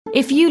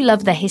If you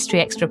love the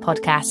History Extra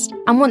podcast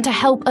and want to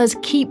help us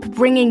keep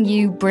bringing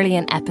you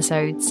brilliant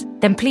episodes,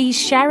 then please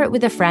share it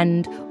with a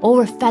friend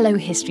or a fellow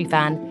history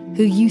fan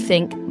who you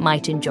think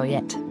might enjoy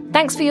it.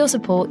 Thanks for your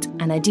support,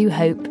 and I do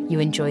hope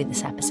you enjoy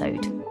this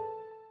episode.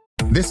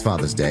 This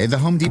Father's Day, the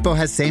Home Depot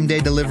has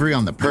same-day delivery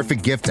on the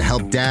perfect gift to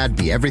help Dad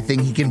be everything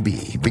he can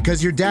be.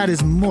 Because your dad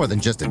is more than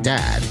just a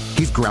dad.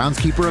 He's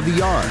groundskeeper of the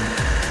yard,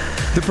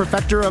 the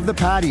perfecter of the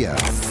patio,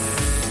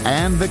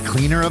 and the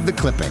cleaner of the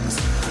clippings.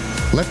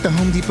 Let the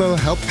Home Depot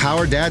help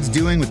power Dad's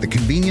doing with the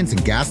convenience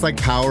and gas-like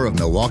power of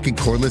Milwaukee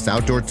cordless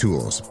outdoor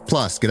tools.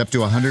 Plus, get up to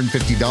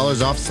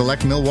 $150 off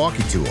select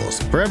Milwaukee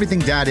tools. For everything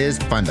Dad is,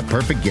 find the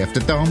perfect gift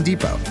at the Home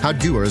Depot. How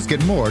doers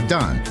get more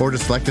done. Order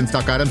select and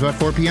stock items by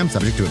 4 p.m.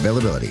 subject to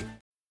availability.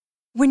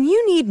 When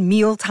you need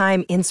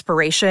mealtime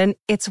inspiration,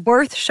 it's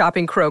worth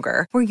shopping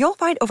Kroger, where you'll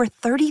find over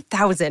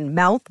 30,000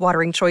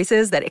 mouth-watering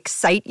choices that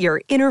excite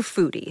your inner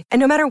foodie. And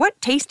no matter what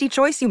tasty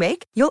choice you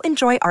make, you'll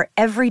enjoy our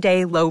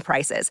everyday low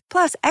prices,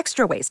 plus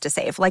extra ways to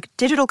save, like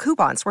digital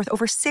coupons worth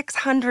over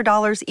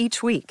 $600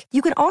 each week.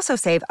 You can also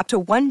save up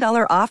to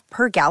 $1 off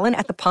per gallon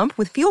at the pump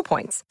with fuel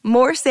points.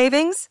 More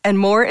savings and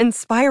more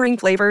inspiring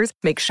flavors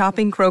make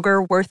shopping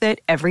Kroger worth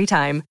it every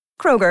time.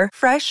 Kroger,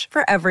 fresh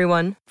for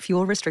everyone.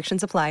 Fuel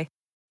restrictions apply.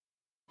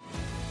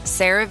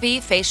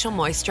 CeraVe Facial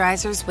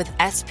Moisturizers with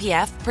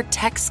SPF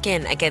protect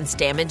skin against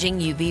damaging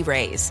UV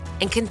rays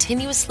and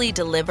continuously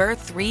deliver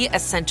 3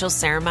 essential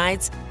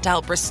ceramides to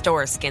help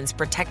restore skin's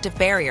protective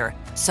barrier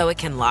so it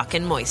can lock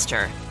in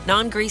moisture.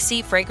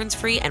 Non-greasy,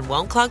 fragrance-free, and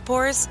won't clog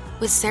pores?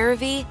 With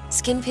CeraVe,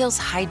 skin feels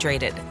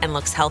hydrated and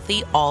looks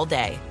healthy all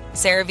day.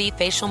 CeraVe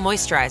Facial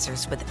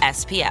Moisturizers with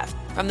SPF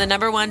from the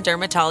 #1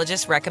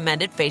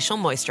 dermatologist-recommended facial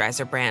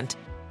moisturizer brand.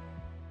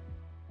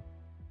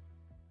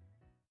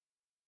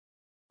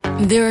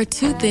 There are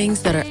 2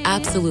 things that are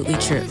absolutely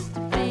true.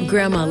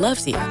 Grandma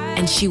loves you,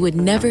 and she would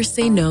never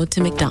say no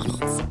to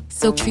McDonald's.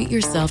 So treat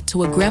yourself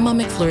to a Grandma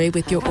McFlurry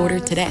with your order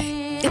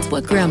today. It's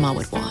what Grandma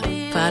would want.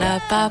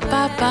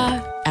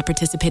 Ba-da-ba-ba-ba. At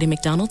participating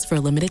McDonald's for a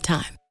limited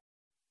time.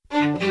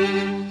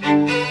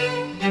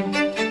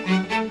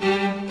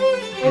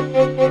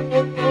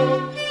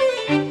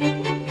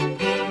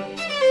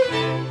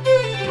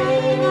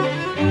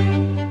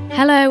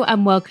 Hello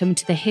and welcome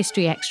to the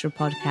History Extra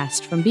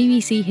podcast from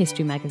BBC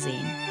History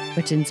Magazine,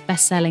 Britain's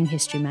best-selling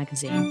history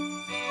magazine.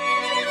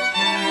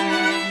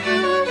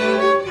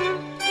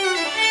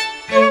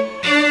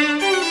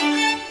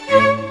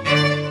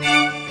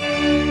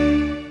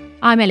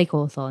 I'm Ellie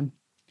Cawthorne.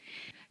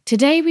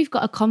 Today we've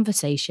got a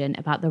conversation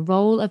about the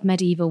role of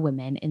medieval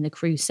women in the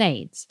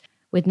Crusades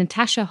with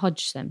Natasha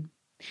Hodgson.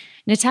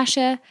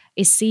 Natasha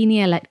is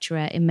Senior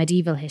Lecturer in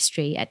Medieval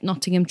History at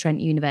Nottingham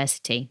Trent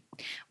University,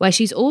 where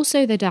she's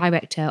also the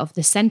Director of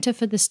the Centre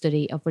for the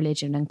Study of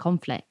Religion and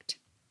Conflict.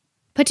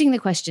 Putting the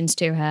questions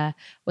to her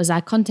was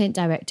our Content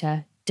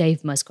Director,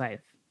 Dave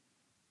Musgrove.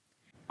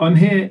 I'm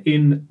here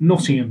in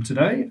Nottingham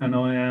today, and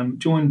I am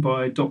joined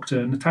by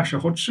Dr. Natasha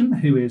Hodgson,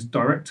 who is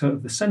Director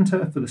of the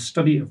Centre for the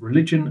Study of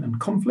Religion and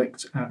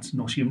Conflict at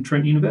Nottingham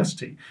Trent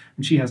University.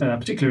 And she has a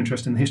particular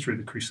interest in the history of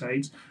the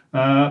Crusades,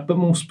 but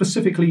more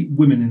specifically,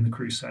 women in the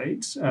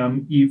Crusades.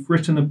 You've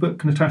written a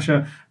book,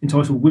 Natasha,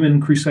 entitled Women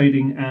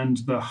Crusading and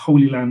the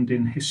Holy Land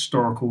in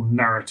Historical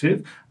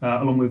Narrative,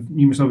 along with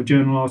numerous other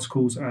journal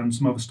articles and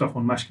some other stuff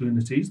on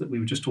masculinities that we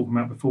were just talking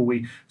about before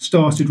we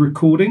started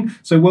recording.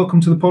 So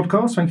welcome to the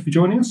podcast. Thank you for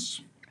joining us.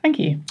 Thank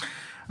you.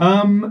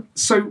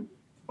 So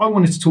I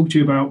wanted to talk to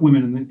you about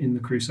women in the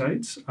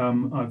Crusades.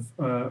 I've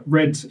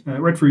read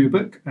through your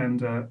book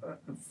and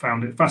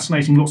found it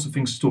fascinating. Lots of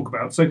things to talk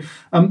about. So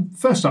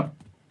first up,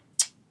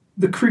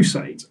 the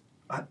Crusades.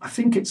 I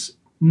think it's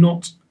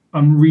not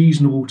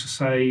unreasonable to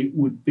say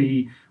would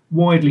be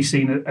widely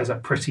seen as a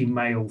pretty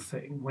male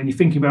thing. When you're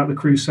thinking about the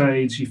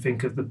Crusades, you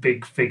think of the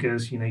big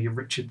figures. You know, your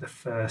Richard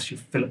I, your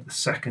Philip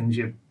II,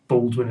 your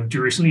Baldwin of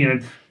Jerusalem. You know,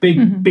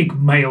 big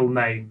male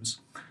names.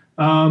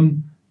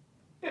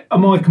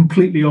 Am I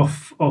completely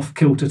off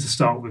kilter to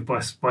start with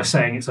by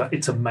saying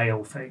it's a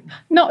male thing?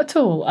 Not at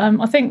all.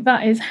 I think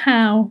that is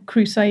how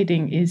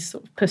crusading is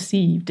sort of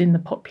perceived in the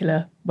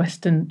popular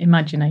Western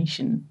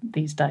imagination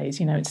these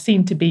days. You know, it's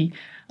seen to be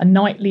a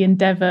knightly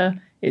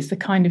endeavour. It's the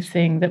kind of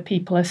thing that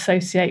people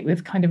associate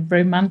with kind of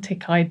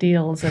romantic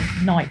ideals of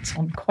knights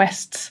on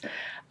quests.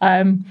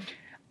 And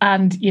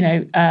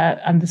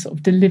the sort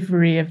of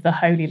delivery of the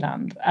Holy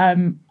Land.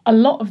 A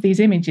lot of these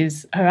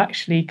images are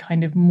actually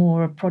kind of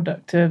more a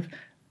product of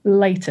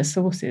later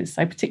sources,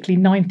 so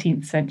particularly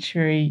 19th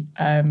century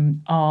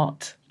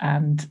art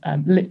and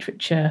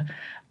literature,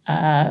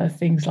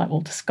 things like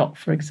Walter Scott,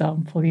 for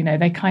example. You know,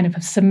 they kind of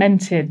have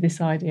cemented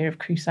this idea of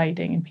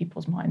crusading in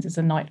people's minds as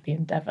a knightly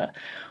endeavour,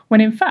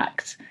 when in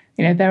fact,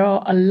 you know, there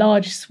are a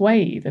large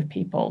swathe of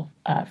people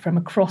from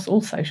across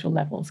all social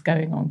levels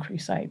going on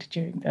crusade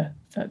during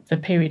the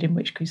period in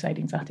which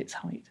crusading's at its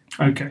height.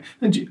 Okay.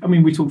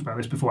 And we talked about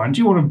this before. And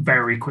do you want to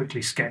very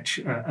quickly sketch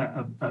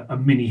a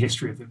mini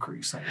history of the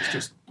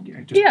Crusades?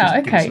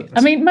 Okay.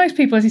 I mean, most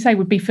people, as you say,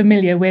 would be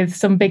familiar with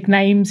some big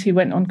names who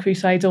went on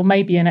crusades, or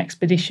maybe an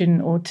expedition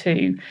or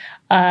two.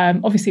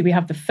 Obviously, we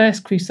have the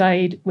First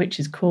Crusade, which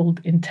is called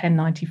in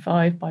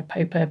 1095 by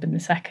Pope Urban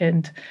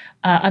II.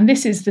 And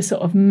this is the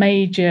sort of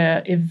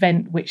major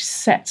event which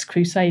sets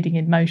crusading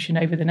in motion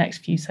over the next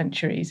few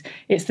centuries.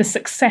 It's the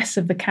success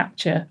of the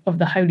capture of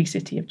the Holy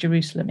City of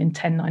Jerusalem in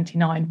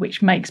 1099,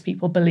 which makes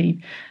people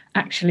believe,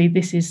 actually,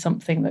 this is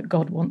something that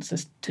God wants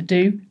us to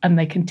do, and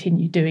they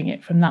continue doing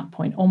it from that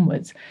point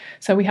onwards.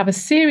 So we have a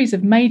series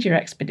of major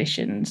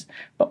expeditions,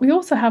 but we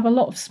also have a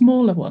lot of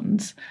smaller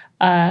ones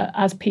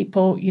as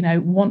people,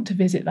 want to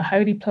visit the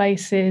holy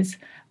places.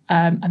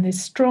 And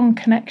this strong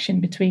connection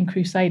between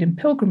crusade and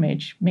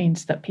pilgrimage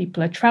means that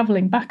people are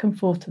travelling back and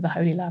forth to the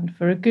Holy Land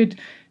for a good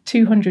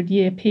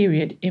 200-year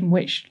period in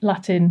which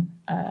Latin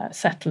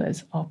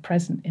settlers are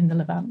present in the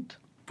Levant.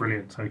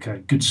 Brilliant.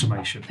 Okay, good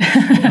summation.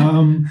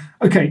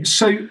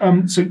 So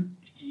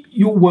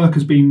your work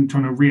has been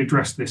trying to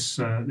readdress this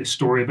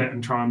story a bit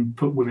and try and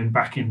put women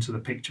back into the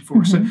picture for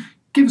us. So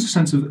give us a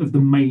sense of the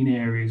main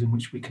areas in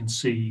which we can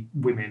see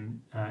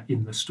women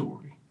in the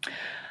story.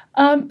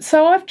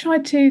 So I've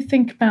tried to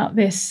think about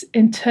this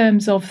in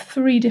terms of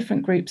three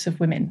different groups of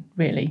women,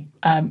 really.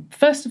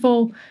 First of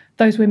all,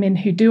 those women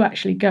who do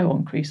actually go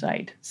on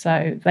crusade.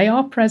 So they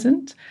are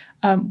present.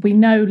 We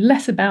know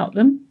less about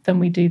them than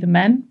we do the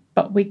men,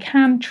 but we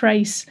can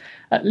trace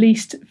at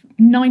least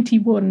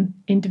 91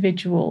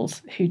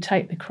 individuals who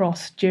take the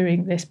cross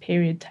during this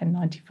period,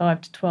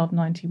 1095 to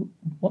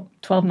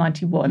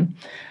 1291.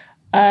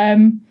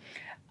 And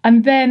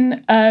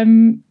then,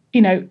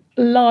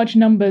 large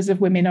numbers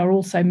of women are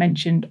also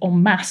mentioned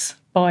en masse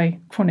by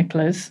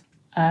chroniclers,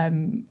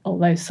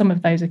 although some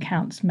of those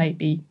accounts may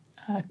be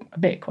a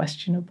bit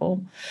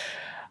questionable.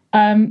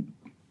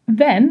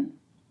 Then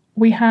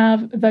we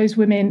have those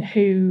women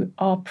who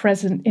are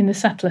present in the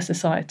settler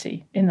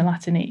society in the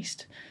Latin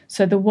East.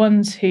 So the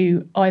ones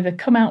who either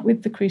come out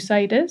with the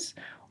Crusaders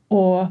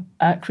or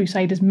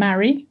Crusaders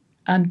marry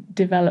and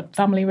develop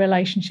family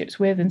relationships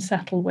with and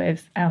settle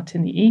with out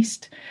in the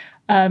East.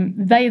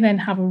 They then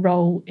have a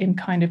role in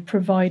kind of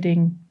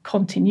providing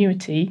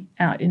continuity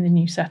out in the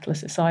new settler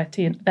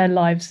society, and their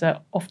lives are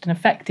often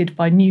affected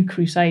by new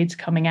crusades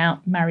coming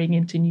out, marrying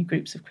into new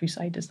groups of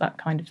crusaders, that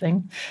kind of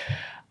thing.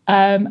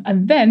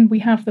 And then we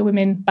have the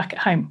women back at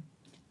home,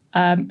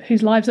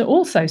 whose lives are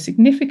also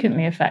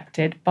significantly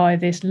affected by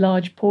this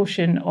large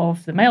portion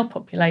of the male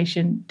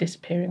population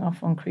disappearing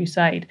off on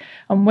crusade.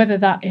 And whether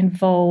that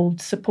involved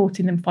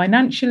supporting them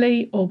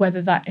financially or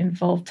whether that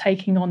involved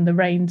taking on the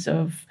reins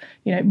of,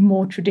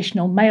 more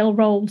traditional male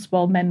roles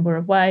while men were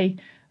away,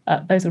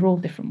 those are all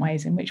different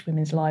ways in which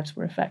women's lives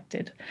were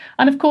affected.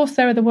 And of course,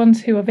 there are the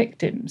ones who are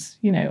victims,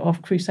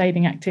 of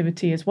crusading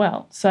activity as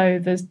well. So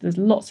there's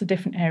lots of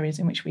different areas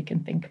in which we can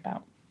think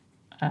about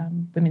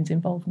women's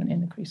involvement in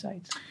the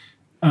Crusades.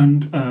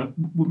 And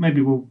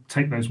maybe we'll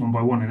take those one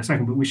by one in a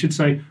second, but we should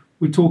say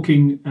we're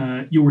talking,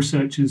 your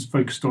research is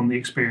focused on the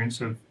experience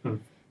of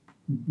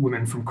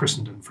women from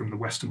Christendom, from the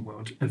Western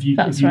world. Have you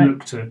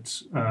looked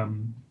at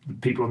the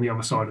people on the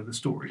other side of the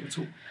story at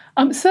all?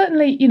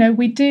 Certainly,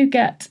 we do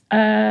get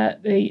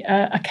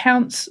the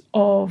accounts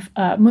of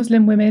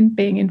Muslim women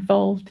being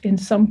involved in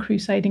some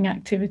crusading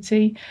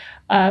activity,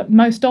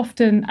 most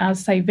often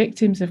as, say,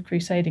 victims of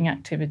crusading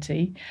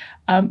activity.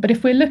 But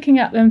if we're looking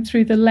at them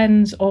through the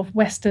lens of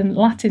Western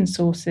Latin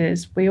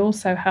sources, we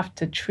also have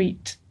to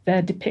treat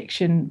their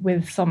depiction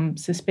with some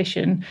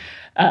suspicion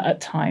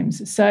at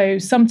times. So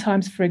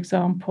sometimes, for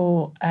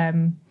example,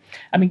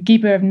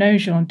 Guibert of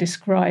Nogent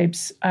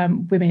describes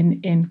women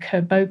in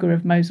Kerboga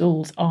of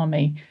Mosul's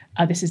army.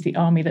 This is the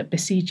army that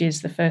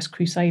besieges the first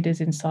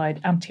Crusaders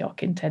inside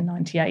Antioch in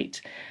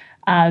 1098,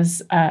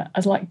 as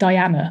like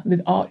Diana,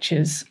 with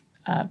archers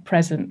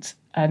present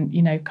and,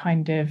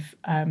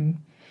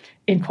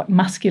 in quite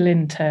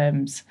masculine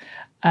terms.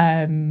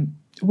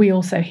 We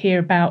also hear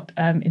about,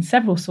 in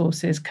several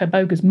sources,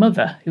 Kerboga's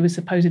mother, who was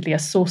supposedly a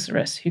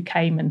sorceress, who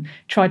came and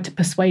tried to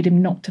persuade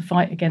him not to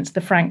fight against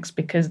the Franks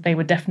because they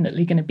were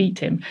definitely going to beat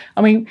him.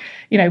 We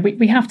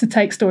have to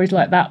take stories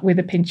like that with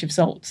a pinch of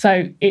salt.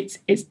 So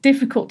it's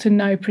difficult to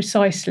know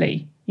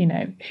precisely,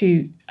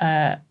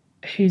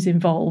 who's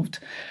involved.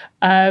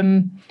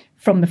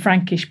 From the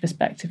Frankish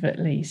perspective, at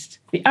least.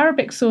 The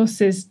Arabic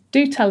sources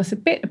do tell us a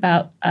bit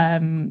about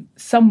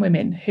some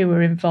women who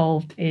were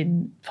involved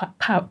in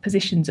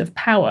positions of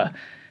power,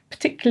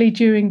 particularly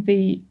during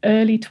the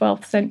early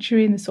 12th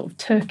century in the sort of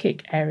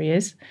Turkic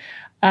areas.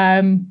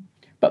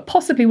 But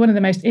possibly one of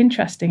the most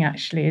interesting,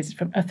 actually, is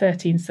from a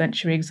 13th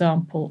century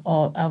example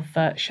of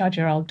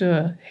Shajar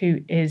al-Dur,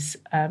 who is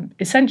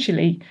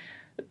essentially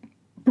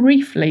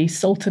briefly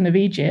Sultan of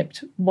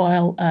Egypt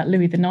while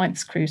Louis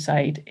IX's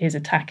crusade is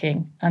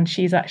attacking, and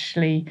she's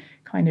actually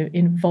kind of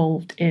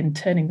involved in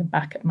turning them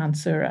back at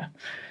Mansoura.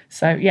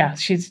 So yeah,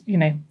 she's,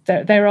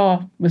 there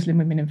are Muslim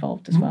women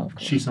involved as well, of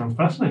course. She sounds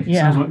fascinating.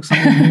 Yeah. Sounds like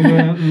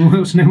someone who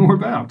wants to know more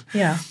about.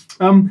 Yeah.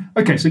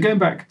 Okay, so going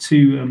back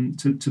to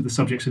the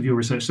subjects of your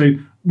research, so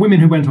women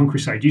who went on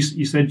crusade,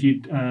 you said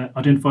you'd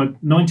identified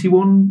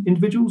 91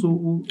 individuals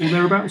or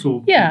thereabouts,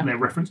 or their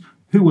reference.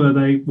 Who were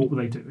they? What were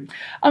they doing?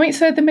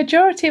 So the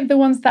majority of the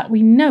ones that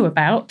we know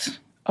about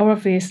are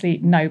obviously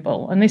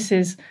noble. And this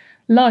is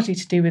largely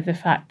to do with the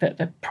fact that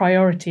the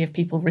priority of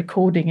people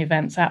recording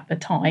events at the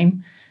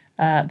time,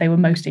 they were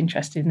most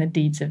interested in the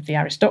deeds of the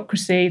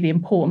aristocracy, the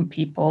important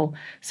people.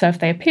 So if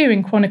they appear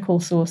in chronicle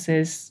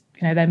sources,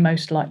 they're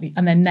most likely,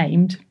 and they're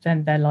named,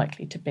 then they're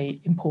likely to be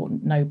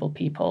important, noble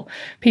people.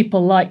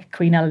 People like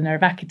Queen Eleanor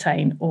of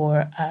Aquitaine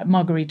or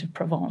Marguerite of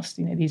Provence,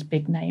 these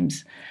big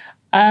names.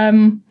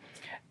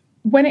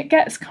 When it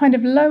gets kind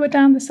of lower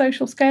down the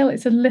social scale,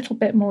 it's a little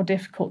bit more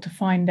difficult to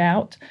find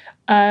out.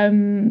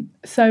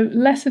 So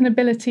lesser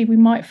nobility we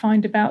might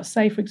find about,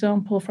 say, for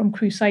example, from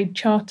crusade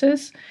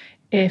charters.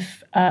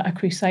 If a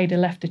crusader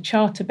left a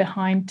charter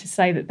behind to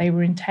say that they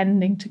were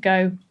intending to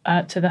go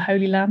to the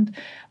Holy Land.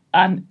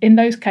 And in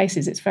those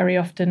cases, it's very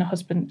often a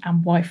husband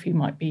and wife who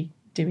might be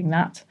doing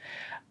that.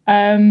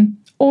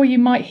 Or you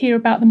might hear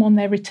about them on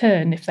their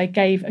return. If they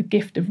gave a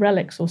gift of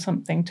relics or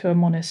something to a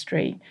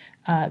monastery,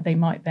 they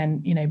might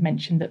then,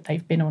 mention that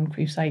they've been on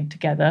crusade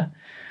together.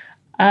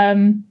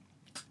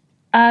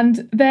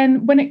 And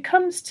then when it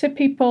comes to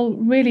people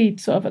really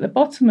sort of at the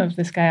bottom of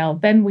the scale,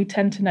 then we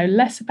tend to know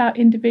less about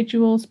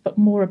individuals, but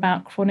more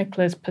about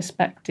chroniclers'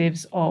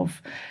 perspectives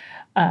of,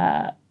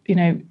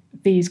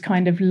 these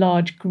kind of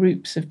large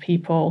groups of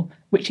people,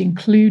 which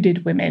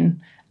included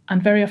women.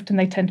 And very often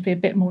they tend to be a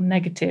bit more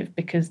negative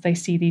because they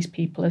see these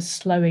people as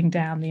slowing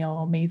down the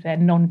army, they're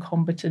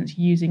non-combatants,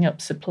 using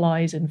up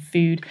supplies and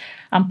food,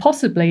 and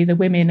possibly the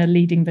women are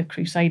leading the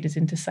crusaders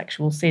into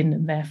sexual sin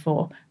and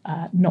therefore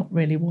not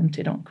really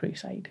wanted on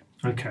crusade.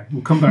 Okay,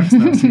 we'll come back to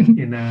that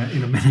in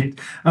a minute.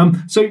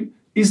 So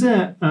is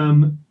there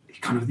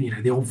kind of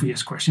the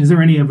obvious question, is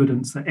there any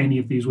evidence that any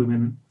of these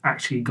women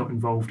actually got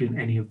involved in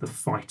any of the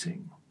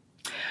fighting?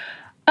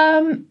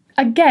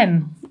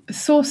 Again,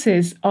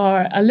 sources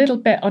are a little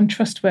bit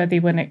untrustworthy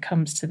when it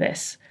comes to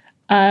this.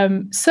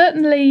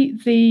 Certainly,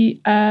 the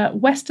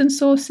Western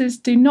sources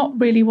do not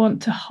really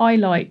want to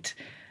highlight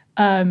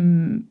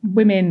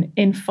women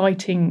in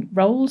fighting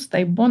roles.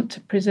 They want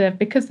to preserve,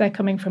 because they're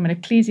coming from an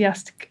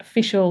ecclesiastic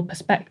official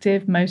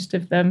perspective, most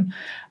of them,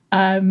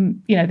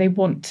 they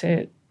want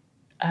to,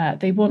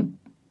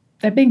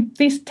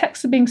 these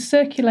texts are being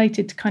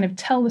circulated to kind of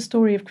tell the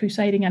story of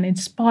crusading and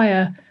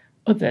inspire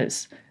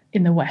others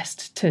in the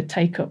West to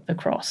take up the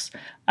cross.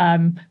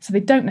 So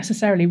they don't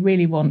necessarily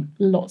really want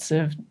lots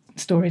of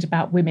stories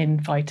about women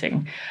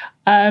fighting.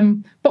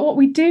 But what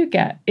we do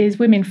get is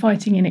women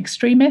fighting in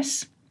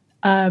extremis,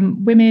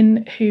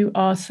 women who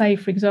are, say,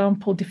 for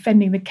example,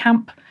 defending the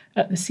camp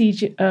at the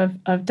siege of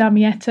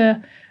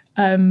Damietta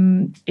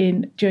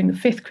during the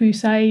Fifth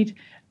Crusade.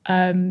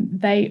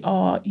 They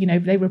are,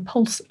 they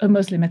repulse a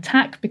Muslim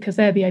attack because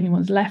they're the only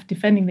ones left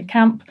defending the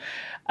camp.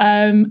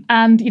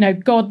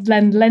 And God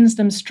lends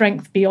them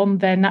strength beyond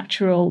the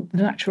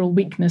natural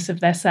weakness of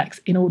their sex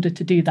in order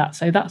to do that.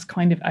 So that's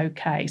kind of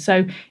okay.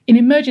 So in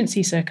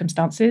emergency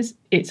circumstances,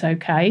 it's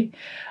okay.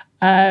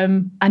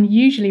 And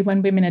usually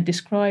when women are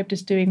described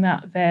as doing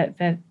that,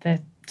 they're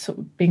sort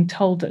of being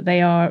told that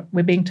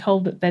we're being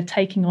told that they're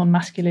taking on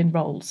masculine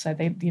roles. So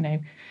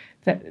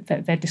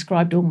they're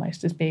described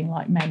almost as being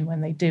like men when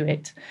they do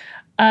it.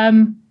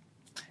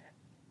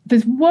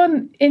 There's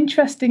one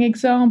interesting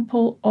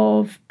example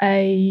of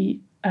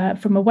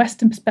from a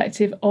Western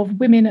perspective, of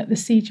women at the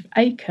Siege of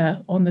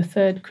Acre on the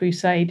Third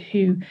Crusade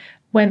who,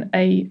 when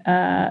a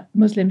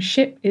Muslim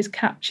ship is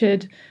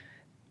captured,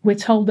 we're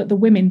told that the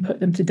women put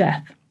them to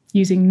death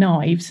using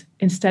knives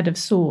instead of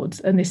swords.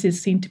 And this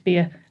is seen to be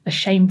a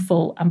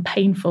shameful and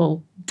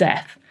painful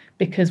death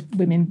because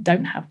women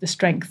don't have the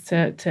strength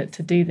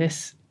to do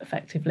this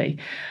effectively.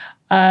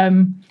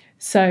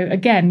 So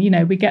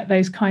again, we get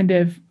those kind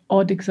of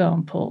odd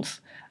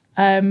examples.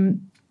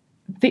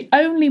 The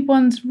only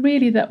ones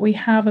really that we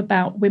have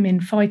about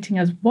women fighting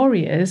as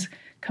warriors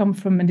come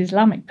from an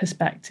Islamic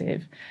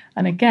perspective.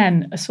 And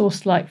again, a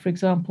source like, for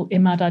example,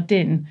 Imad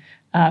ad-Din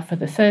for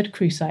the Third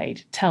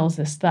Crusade tells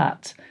us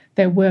that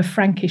there were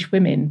Frankish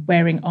women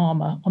wearing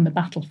armour on the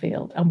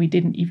battlefield, and we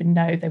didn't even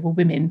know they were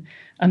women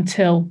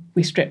until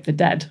we stripped the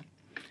dead.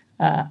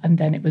 And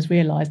then it was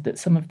realised that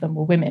some of them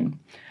were women.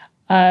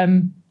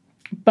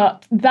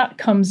 But that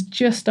comes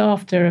just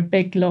after a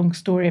big, long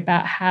story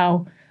about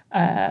how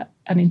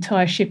an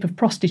entire ship of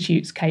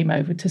prostitutes came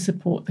over to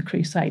support the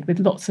crusade, with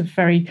lots of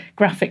very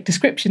graphic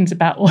descriptions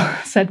about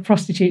said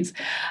prostitutes.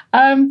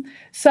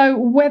 So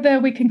whether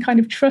we can kind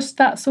of trust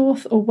that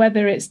source, or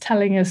whether it's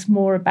telling us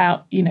more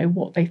about,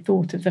 what they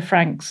thought of the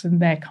Franks and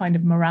their kind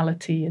of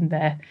morality and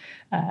their,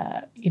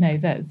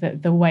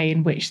 the way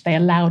in which they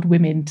allowed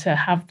women to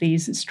have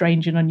these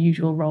strange and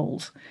unusual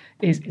roles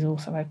is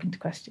also open to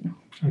question.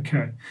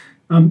 Okay.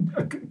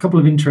 A couple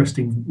of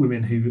interesting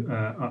women who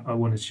I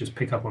wanted to just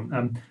pick up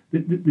on.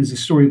 There's a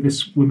story of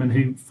this woman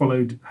who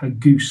followed her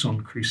goose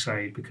on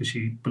crusade because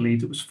she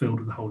believed it was filled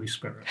with the Holy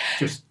Spirit.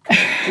 Just we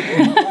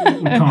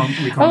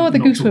can't. Oh, the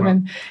goose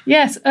woman.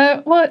 Yes.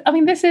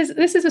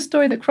 This is a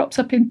story that crops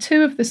up in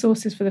two of the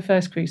sources for the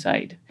First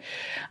Crusade,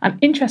 and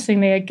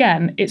interestingly,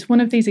 again, it's one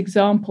of these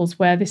examples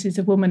where this is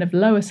a woman of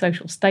lower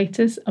social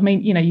status.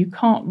 You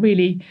can't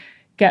really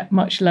get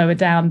much lower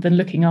down than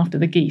looking after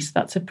the geese.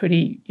 That's a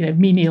pretty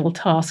menial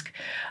task.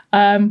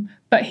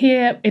 But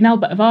here in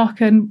Albert of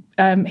Aachen,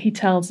 he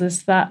tells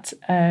us that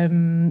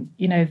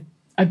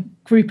a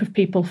group of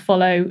people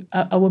follow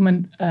a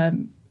woman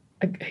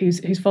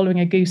who's following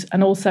a goose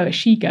and also a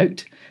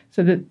she-goat.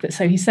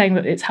 So he's saying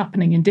that it's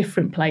happening in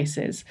different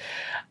places.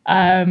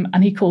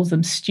 And he calls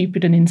them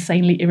stupid and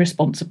insanely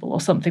irresponsible or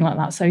something like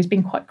that. So he's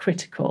been quite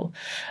critical.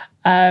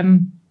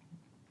 And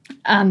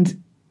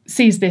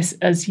sees this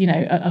as,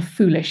 a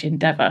foolish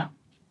endeavour.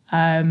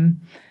 And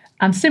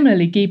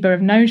similarly, Guibert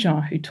of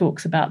Nogent, who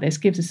talks about this,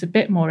 gives us a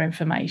bit more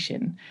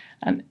information.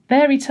 And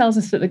there he tells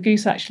us that the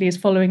goose actually is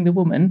following the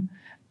woman,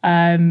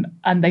 and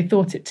they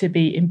thought it to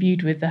be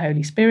imbued with the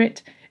Holy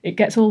Spirit. It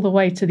gets all the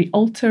way to the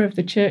altar of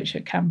the church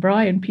at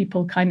Cambrai, and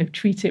people kind of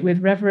treat it with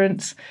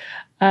reverence.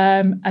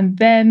 And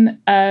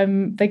then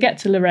they get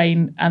to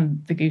Lorraine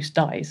and the goose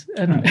dies.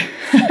 And,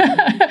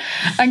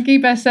 and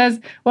Guibert says,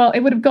 well, it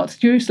would have got to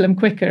Jerusalem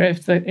quicker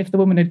if the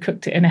woman had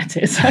cooked it and ate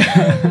it.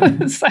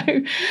 So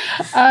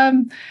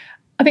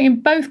I think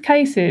in both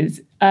cases,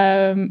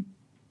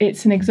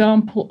 it's an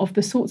example of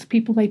the sorts of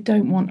people they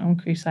don't want on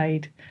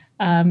crusade.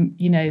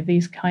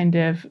 These kind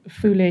of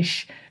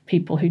foolish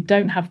people who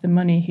don't have the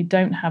money, who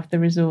don't have the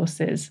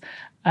resources,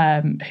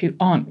 who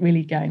aren't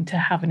really going to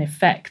have an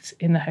effect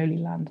in the Holy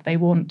Land. They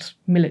want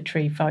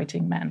military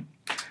fighting men.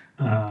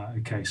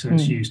 Okay, so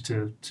it's used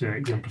to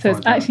exemplify. So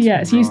it's actually,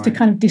 it's used to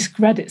kind of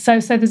discredit. So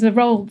there's a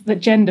role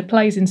that gender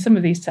plays in some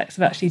of these texts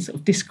of actually sort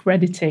of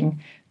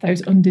discrediting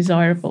those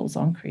undesirables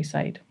on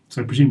crusade.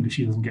 So presumably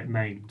she doesn't get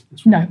named.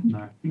 No.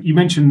 You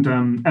mentioned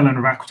Eleanor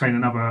of Aquitaine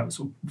and other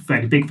sort of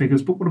fairly big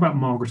figures, but what about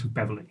Margaret of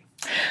Beverley?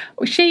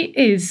 Well, she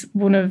is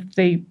one of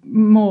the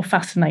more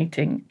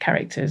fascinating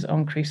characters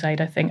on crusade,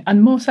 I think,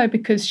 and more so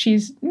because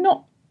she's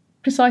not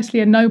precisely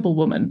a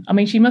noblewoman. I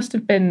mean, she must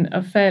have been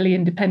of fairly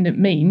independent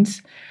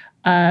means.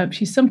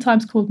 She's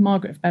sometimes called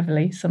Margaret of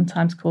Beverley,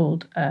 sometimes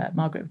called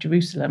Margaret of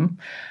Jerusalem.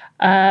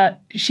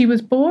 She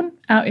was born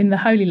out in the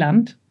Holy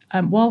Land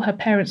while her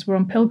parents were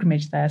on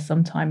pilgrimage there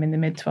sometime in the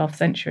mid-12th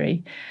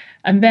century.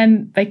 And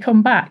then they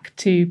come back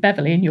to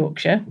Beverley in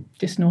Yorkshire,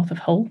 just north of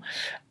Hull.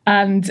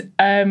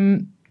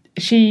 And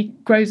she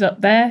grows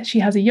up there. She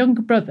has a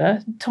younger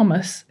brother,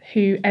 Thomas,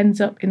 who ends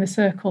up in the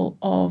circle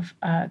of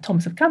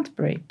Thomas of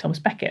Canterbury, Thomas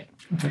Becket.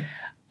 Okay.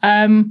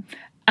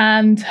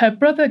 And her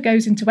brother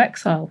goes into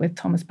exile with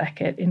Thomas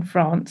Becket in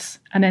France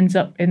and ends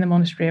up in the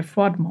monastery of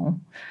Froidmont.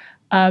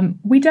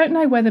 We don't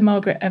know whether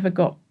Margaret ever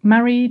got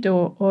married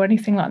or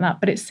anything like that,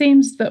 but it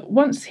seems that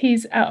once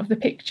he's out of the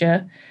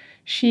picture,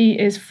 she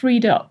is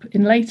freed up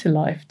in later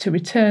life to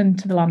return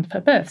to the land of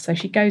her birth. So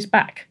she goes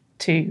back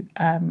to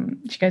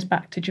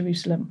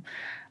Jerusalem,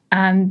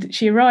 and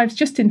she arrives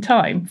just in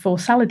time for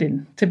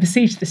Saladin to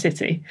besiege the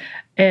city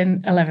in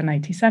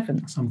 1187.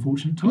 That's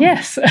unfortunate time.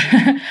 Yes,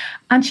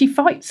 and she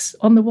fights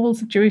on the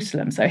walls of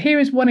Jerusalem. So here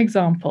is one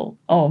example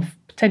of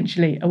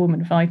potentially a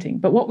woman fighting.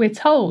 But what we're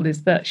told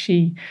is that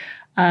she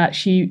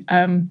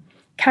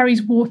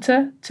carries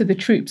water to the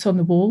troops on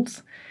the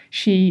walls.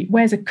 She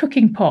wears a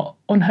cooking pot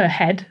on her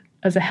head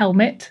as a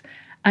helmet,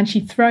 and she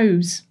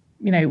throws,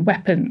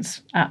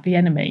 weapons at the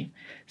enemy.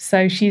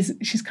 So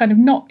she's kind of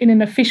not in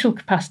an official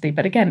capacity,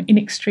 but again, in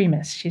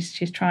extremis,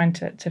 she's trying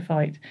to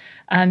fight.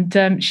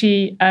 And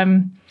she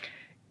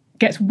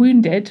gets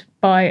wounded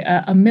by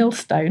a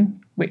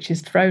millstone, which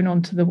is thrown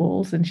onto the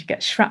walls, and she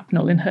gets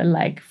shrapnel in her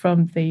leg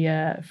from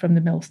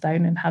the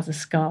millstone and has a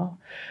scar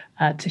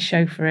to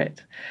show for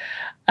it.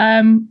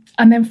 And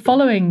then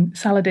following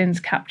Saladin's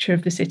capture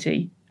of the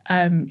city,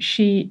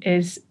 she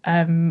is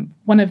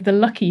one of the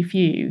lucky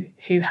few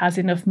who has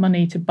enough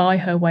money to buy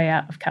her way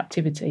out of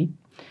captivity.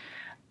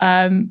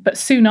 But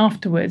soon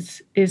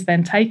afterwards is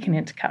then taken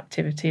into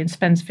captivity and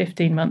spends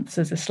 15 months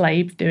as a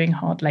slave doing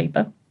hard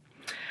labour.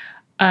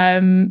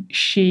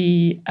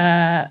 She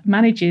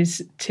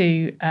manages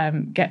to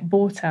get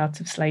bought out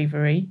of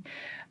slavery,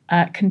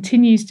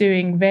 continues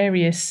doing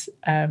various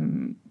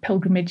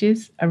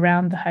pilgrimages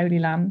around the Holy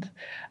Land,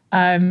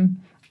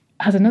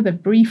 has another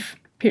brief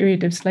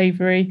period of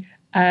slavery.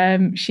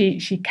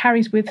 She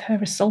carries with her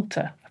a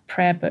psalter, a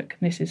prayer book,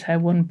 and this is her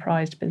one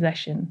prized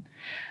possession.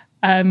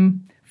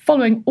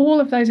 Following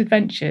all of those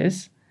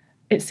adventures,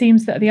 it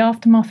seems that at the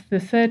aftermath of the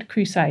Third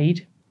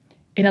Crusade,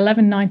 in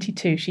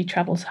 1192, she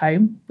travels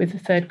home with the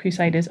Third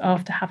Crusaders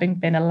after having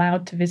been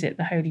allowed to visit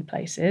the holy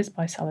places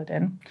by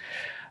Saladin,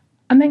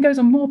 and then goes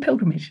on more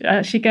pilgrimage.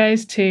 She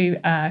goes to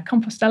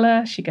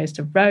Compostela, she goes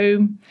to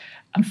Rome,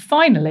 and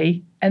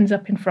finally ends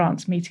up in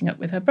France meeting up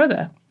with her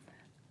brother.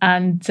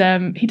 And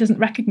he doesn't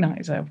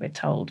recognise her, we're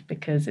told,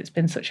 because it's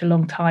been such a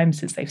long time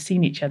since they've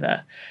seen each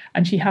other.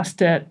 And she has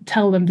to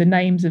tell them the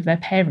names of their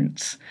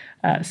parents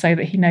so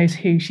that he knows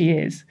who she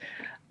is.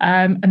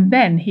 And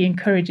then he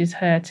encourages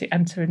her to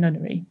enter a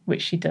nunnery,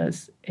 which she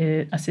does,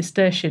 a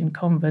Cistercian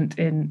convent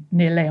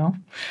near Léon.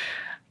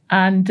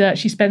 And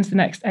she spends the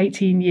next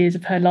 18 years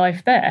of her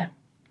life there.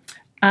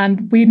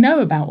 And we know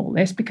about all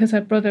this because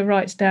her brother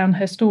writes down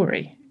her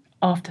story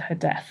after her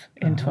death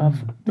in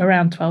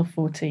around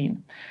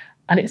 1214.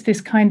 And it's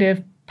this kind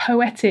of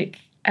poetic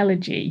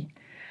elegy.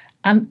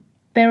 And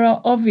there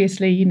are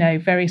obviously,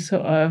 very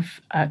sort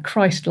of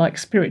Christ-like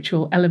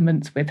spiritual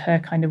elements with her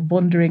kind of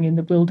wandering in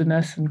the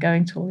wilderness and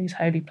going to all these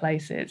holy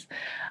places.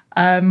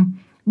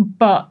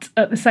 But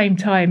at the same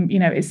time,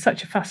 it's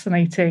such a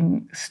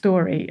fascinating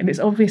story. And it's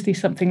obviously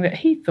something that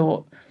he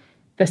thought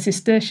the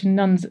Cistercian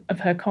nuns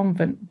of her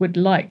convent would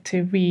like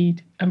to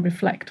read and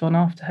reflect on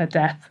after her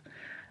death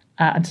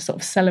and to sort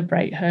of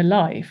celebrate her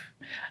life.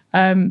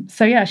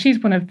 She's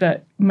one of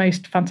the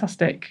most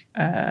fantastic,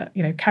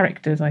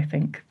 characters, I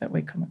think, that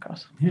we come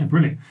across. Yeah,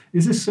 brilliant.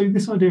 Is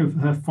this idea of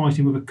her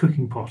fighting with a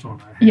cooking pot on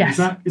her head? Yes.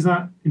 Is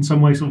that in some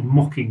way sort of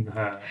mocking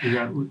her?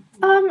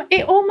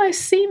 It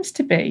almost seems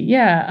to be.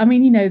 Yeah. I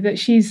mean,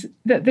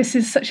 that this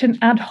is such an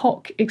ad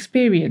hoc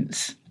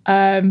experience,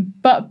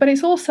 but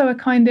it's also a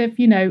kind of,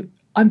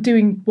 I'm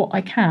doing what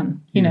I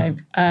can.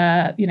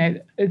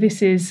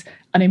 This is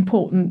an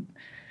important,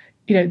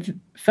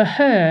 for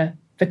her.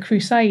 The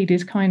crusade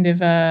is kind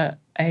of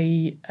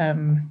I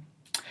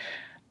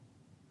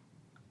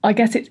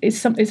guess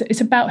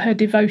it's about her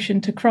devotion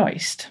to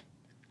Christ,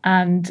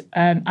 and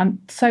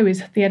so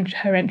is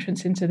her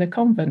entrance into the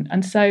convent,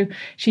 and so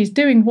she's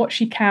doing what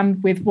she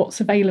can with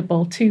what's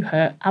available to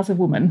her as a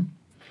woman,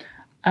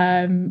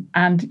 and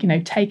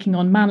taking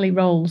on manly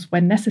roles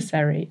when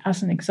necessary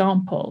as an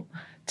example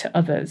to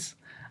others.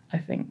 I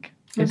think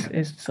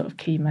is sort of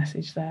key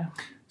message there.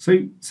 So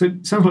it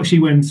sounds like she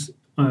went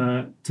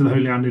to the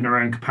Holy Land in her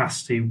own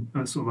capacity,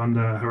 sort of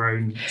under her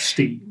own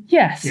steam.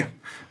 Yes. Yeah.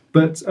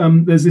 But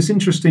there's this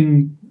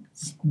interesting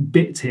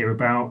bit here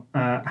about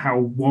how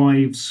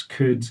wives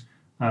could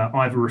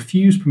either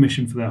refuse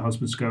permission for their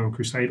husbands to go on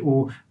crusade,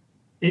 or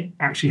it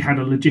actually had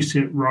a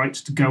legitimate right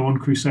to go on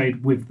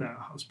crusade with their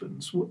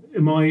husbands.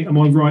 Am I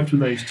right with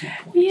those 2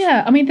 points?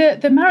 Yeah. I mean,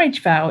 the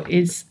marriage vow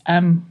is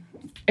an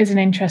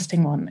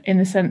interesting one in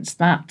the sense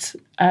that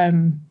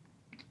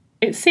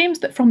it seems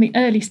that from the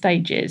early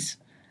stages,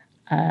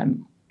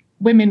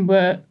 women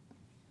were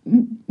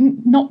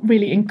not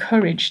really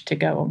encouraged to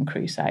go on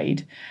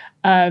crusade.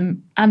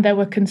 And there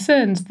were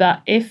concerns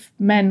that if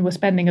men were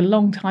spending a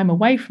long time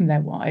away from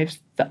their wives,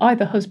 that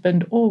either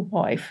husband or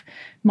wife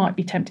might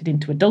be tempted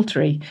into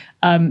adultery.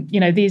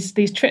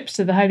 These trips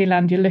to the Holy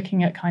Land, you're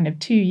looking at kind of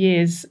 2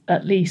 years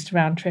at least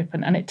round trip,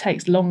 and it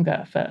takes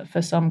longer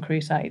for some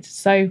crusades.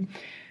 So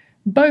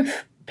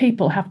both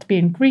people have to be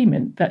in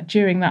agreement that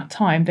during that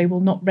time they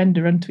will not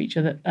render unto each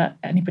other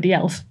anybody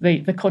else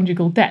the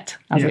conjugal debt,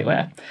 as it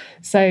were.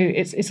 So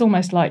it's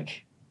almost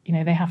like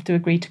they have to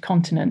agree to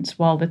continence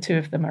while the two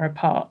of them are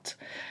apart.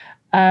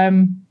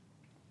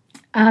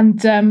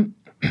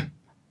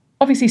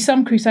 Obviously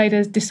some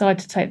crusaders decide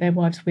to take their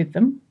wives with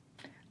them,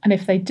 and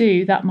if they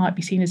do, that might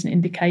be seen as an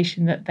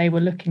indication that they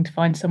were looking to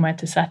find somewhere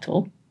to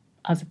settle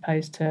as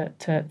opposed to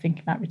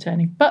thinking about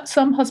returning. But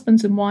some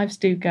husbands and wives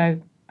do go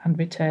and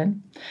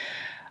return.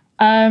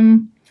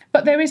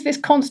 But there is this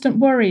constant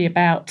worry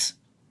about,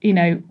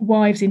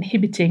 wives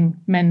inhibiting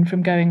men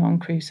from going on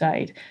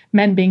crusade,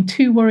 men being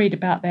too worried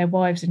about their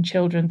wives and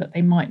children that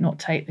they might not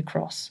take the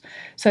cross.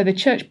 So the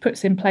church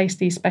puts in place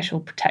these special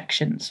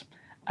protections.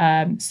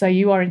 So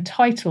you are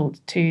entitled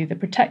to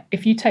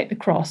if you take the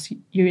cross,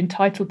 you're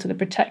entitled to the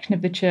protection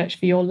of the church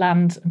for your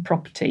lands and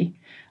property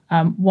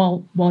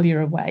while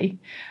you're away.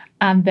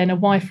 And then a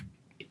wife,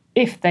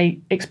 if they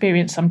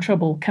experience some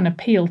trouble, can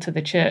appeal to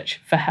the church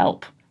for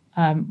help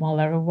while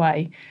they're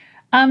away.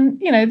 And,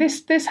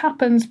 this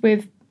happens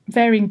with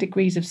varying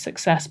degrees of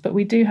success, but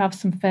we do have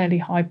some fairly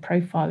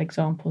high-profile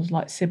examples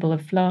like Sybil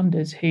of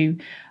Flanders, who,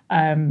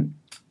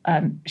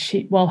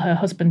 while her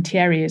husband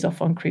Thierry is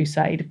off on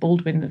crusade,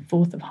 Baldwin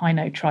IV of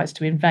Hainaut tries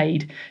to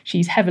invade.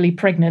 She's heavily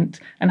pregnant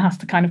and has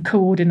to kind of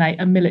coordinate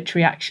a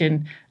military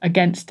action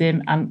against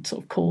him, and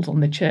sort of calls on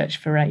the church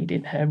for aid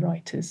in her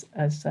right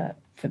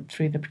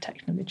through the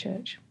protection of the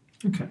church.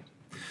 Okay.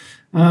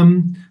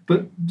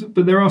 But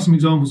there are some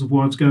examples of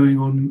wives going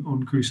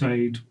on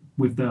crusade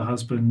with their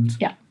husband.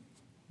 Yeah.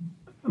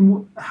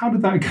 And how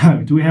did that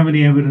go? Do we have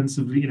any evidence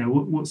of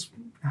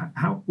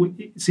how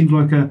it seems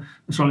like a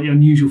slightly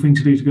unusual thing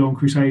to do, to go on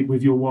crusade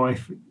with your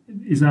wife?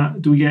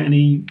 Do we get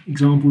any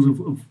examples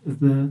of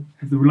the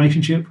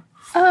relationship?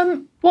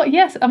 Well,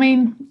 yes. I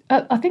mean,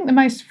 I think the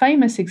most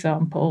famous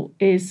example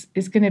is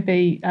going to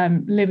be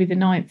Louis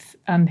IX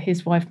and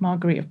his wife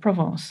Marguerite of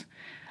Provence.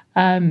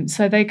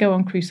 So they go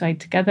on crusade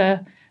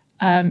together.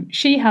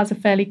 She has a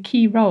fairly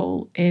key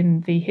role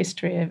in the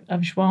history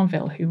of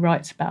Joinville, who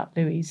writes about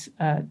Louis's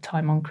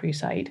time on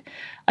crusade.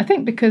 I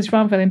think because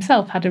Joinville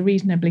himself had a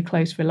reasonably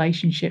close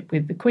relationship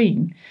with the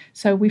Queen.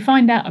 So we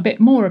find out a bit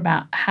more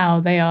about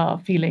how they are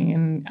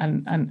feeling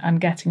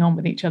and getting on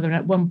with each other. And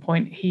at one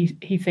point,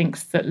 he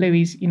thinks that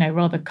Louis is,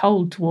 rather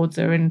cold towards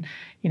her and,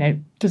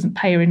 doesn't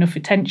pay her enough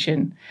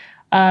attention.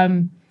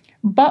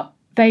 But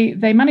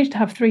they managed to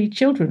have 3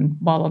 children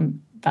while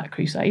on that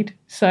crusade.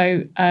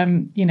 So,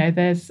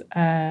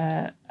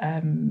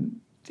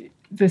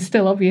 there's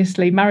still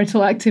obviously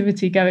marital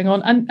activity going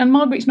on. And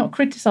Margaret's not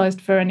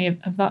criticised for any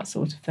of that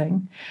sort of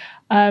thing.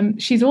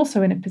 She's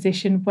also in a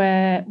position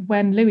where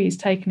when Louis is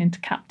taken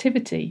into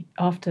captivity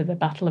after the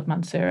Battle of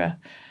Mansoura,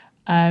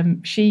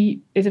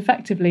 she is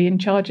effectively in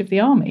charge of the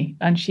army,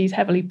 and she's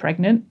heavily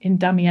pregnant in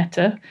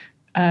Damietta,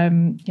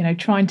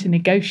 trying to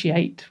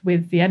negotiate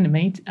with the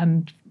enemy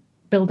and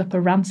build up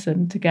a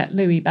ransom to get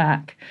Louis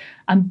back,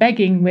 and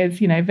begging with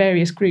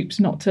various groups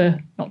not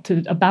to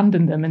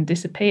abandon them and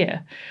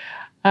disappear.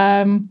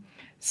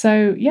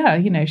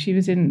 She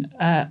was in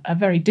a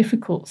very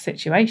difficult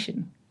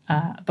situation,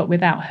 but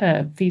without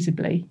her,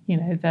 feasibly,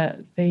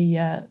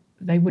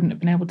 they wouldn't have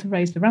been able to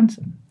raise the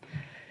ransom.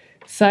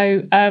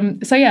 So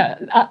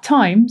at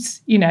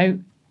times,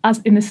 as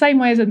in the same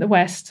way as in the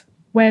West,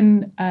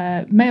 when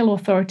male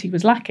authority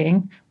was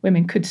lacking,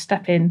 women could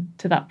step in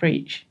to that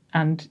breach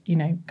and,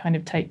 kind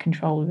of take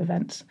control of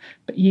events,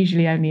 but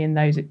usually only in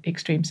those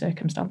extreme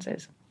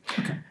circumstances.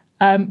 Okay.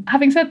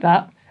 Having said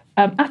that,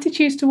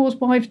 attitudes towards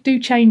wives do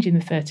change in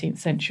the 13th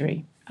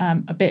century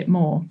a bit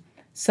more.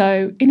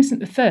 So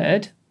Innocent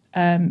III,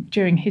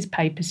 during his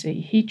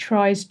papacy, he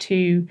tries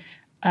to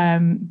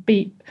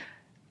be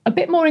a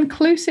bit more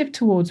inclusive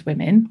towards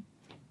women,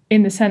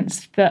 in the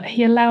sense that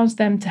he allows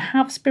them to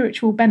have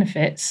spiritual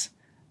benefits,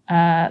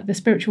 the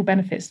spiritual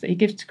benefits that he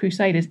gives to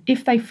crusaders,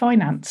 if they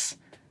finance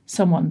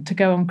someone to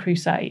go on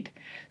crusade.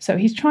 So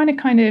he's trying to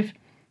kind of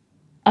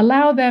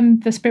allow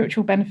them the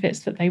spiritual benefits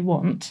that they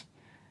want,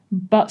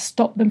 but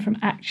stop them from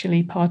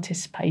actually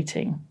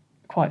participating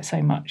quite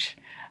so much.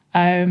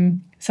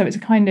 So it's a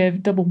kind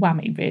of double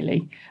whammy,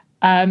 really.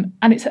 And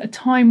it's at a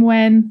time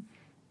when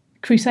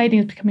crusading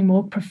is becoming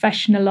more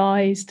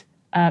professionalised.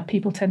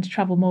 People tend to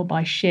travel more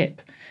by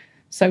ship.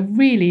 So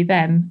really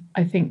then,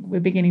 I think we're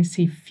beginning to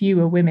see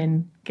fewer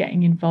women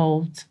getting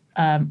involved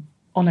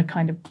on a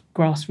kind of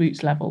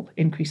grassroots level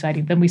in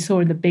crusading than we saw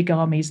in the big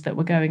armies that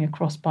were going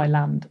across by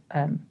land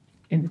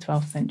in the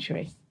 12th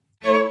century.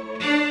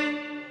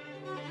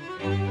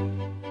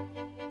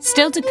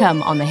 Still to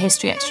come on the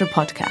History Extra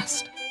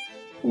podcast.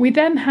 We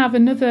then have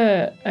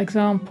another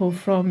example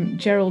from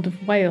Gerald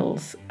of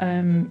Wales.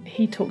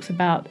 He talks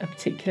about a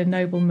particular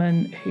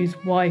nobleman whose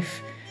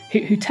wife,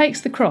 who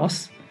takes the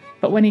cross,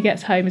 but when he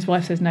gets home, his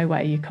wife says, "No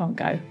way, you can't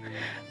go."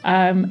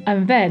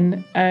 And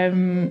then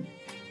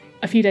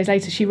a few days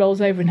later, she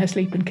rolls over in her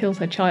sleep and kills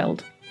her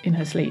child in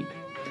her sleep.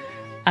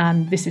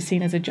 And this is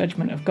seen as a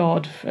judgment of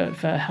God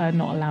for her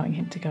not allowing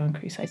him to go on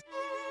crusades.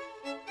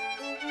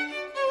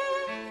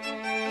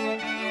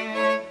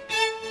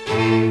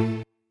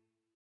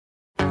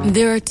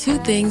 There are two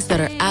things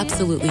that are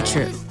absolutely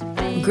true.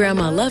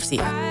 Grandma loves you,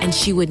 and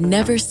she would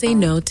never say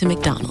no to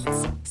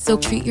McDonald's. So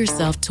treat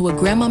yourself to a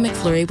Grandma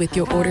McFlurry with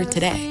your order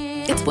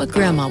today. It's what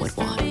Grandma would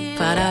want.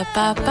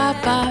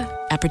 Ba-da-ba-ba-ba.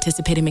 At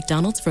participating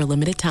McDonald's for a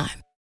limited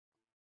time.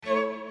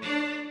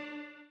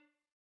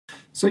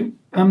 So,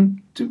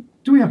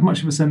 do we have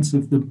much of a sense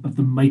of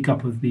the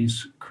makeup of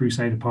these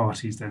Crusader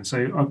parties then?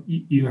 So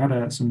you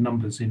had some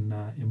numbers in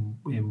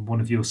one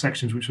of your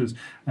sections, which was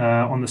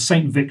on the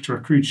St. Victor,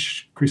 a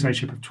crusade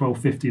ship of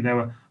 1250, there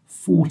were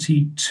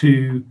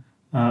 42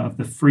 of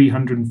the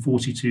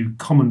 342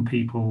 common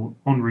people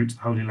en route to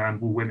the Holy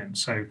Land were women.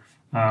 So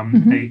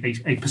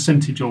a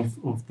percentage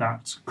of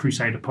that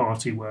Crusader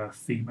party were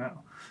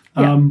female.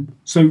 Yeah.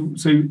 So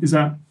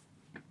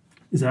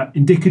is that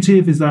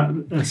indicative? Is that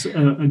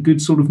a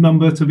good sort of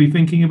number to be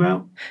thinking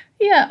about?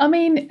 Yeah,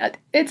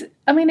 it's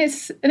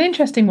an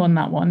interesting one.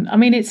 That one.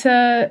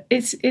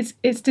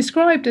 It's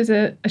described as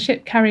a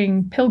ship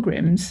carrying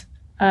pilgrims.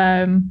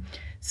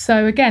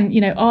 So again,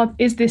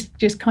 is this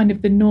just kind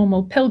of the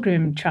normal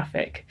pilgrim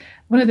traffic?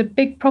 One of the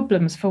big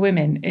problems for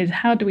women is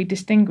how do we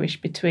distinguish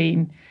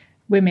between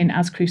women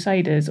as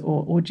crusaders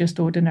or just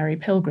ordinary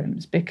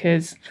pilgrims?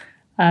 Because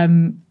a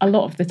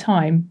lot of the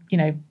time,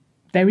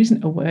 there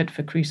isn't a word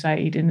for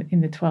crusade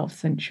in the 12th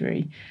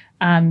century,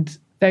 and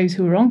those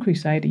who are on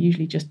crusade are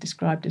usually just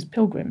described as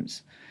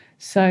pilgrims.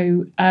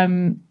 So,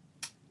 I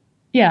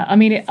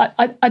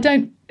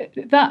don't.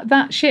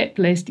 That ship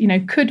list,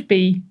 could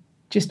be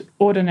just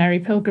ordinary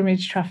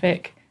pilgrimage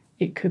traffic.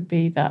 It could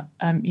be that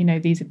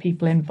these are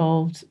people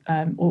involved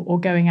or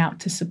going out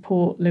to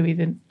support Louis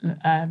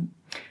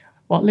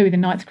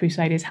IX's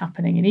crusade is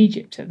happening in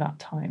Egypt at that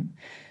time.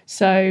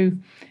 So,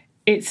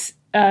 it's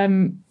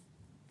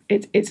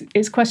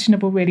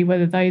questionable, really,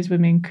 whether those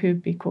women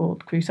could be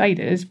called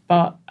crusaders,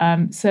 but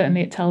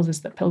certainly it tells us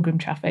that pilgrim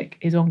traffic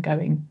is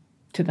ongoing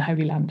to the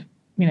Holy Land,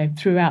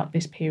 throughout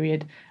this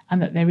period,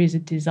 and that there is a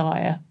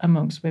desire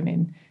amongst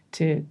women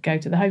to go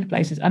to the holy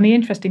places. And the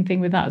interesting thing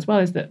with that as well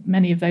is that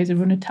many of those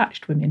are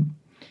unattached women.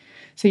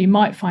 So you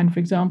might find, for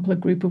example, a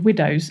group of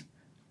widows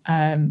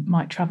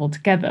might travel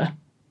together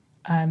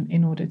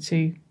in order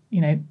to,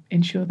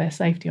 ensure their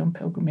safety on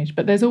pilgrimage.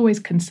 But there's always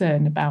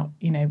concern about,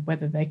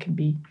 whether they can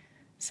be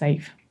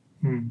safe.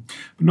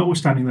 But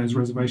notwithstanding those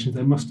reservations,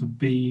 there must have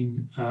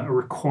been a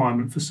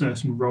requirement for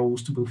certain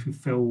roles to be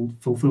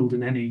fulfilled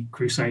in any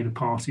Crusader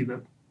party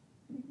that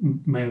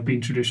may have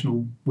been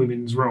traditional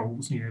women's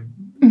roles.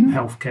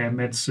 Healthcare,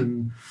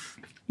 medicine.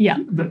 Yeah.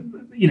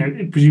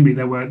 Presumably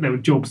there were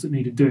jobs that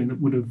needed doing that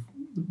would have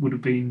would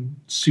have been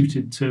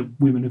suited to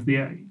women of the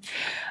age?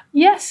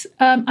 Yes,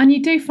 and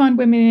you do find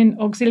women in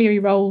auxiliary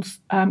roles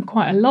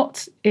quite a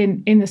lot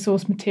in the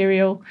source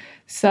material.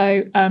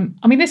 So,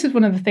 this is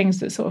one of the things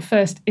that sort of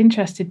first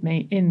interested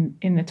me in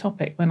the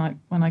topic when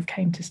I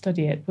came to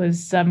study it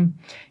was,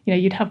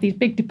 you'd have these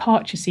big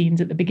departure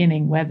scenes at the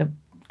beginning where the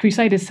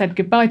Crusaders said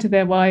goodbye to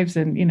their wives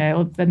and,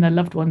 then their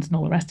loved ones and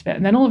all the rest of it.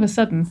 And then all of a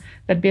sudden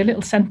there'd be a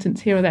little sentence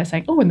here or there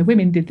saying, oh, and the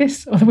women did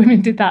this or the women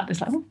did that. It's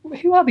like, well,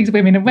 who are these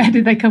women and where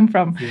did they come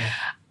from?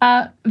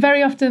 Yeah.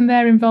 Very often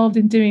they're involved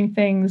in doing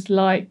things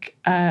like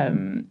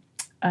helping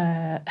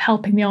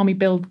the army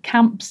build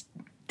camps,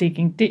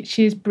 digging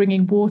ditches,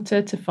 bringing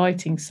water to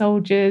fighting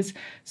soldiers.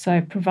 So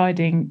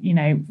providing,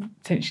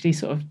 potentially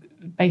sort of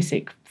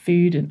basic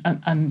food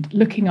and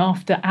looking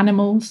after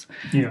animals.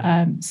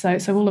 Yeah. So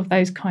all of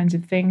those kinds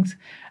of things.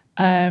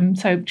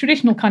 So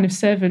traditional kind of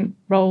servant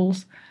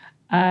roles.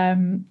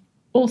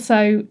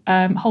 Also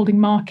holding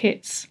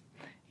markets,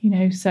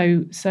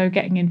 so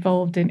getting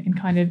involved in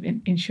kind of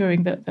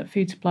ensuring that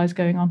food supply is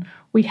going on.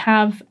 We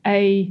have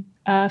a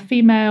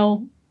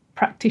female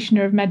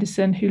practitioner of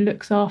medicine who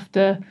looks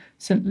after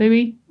St.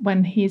 Louis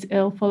when he's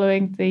ill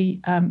following the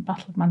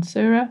Battle of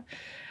Mansoura.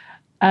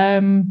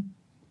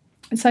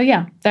 So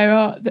yeah,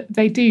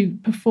 they do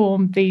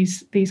perform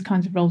these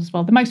kinds of roles as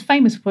well. The most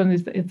famous one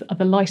are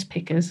the lice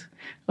pickers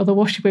or the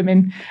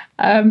washerwomen.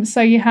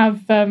 So you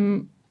have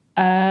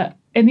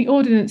in the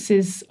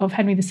ordinances of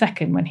Henry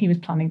II, when he was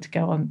planning to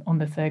go on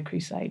the Third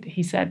Crusade,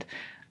 he said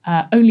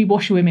only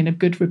washerwomen of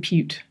good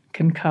repute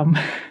can come.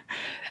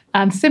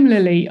 And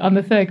similarly, on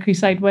the Third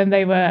Crusade, when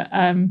they were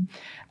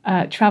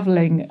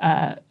travelling,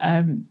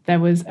 there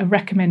was a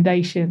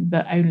recommendation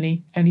that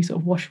only sort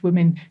of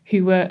washerwomen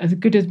who were as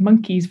good as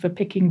monkeys for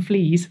picking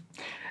fleas,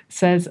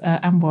 says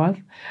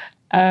Amboise,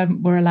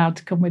 were allowed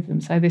to come with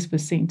them. So this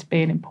was seen to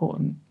be an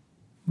important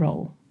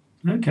role.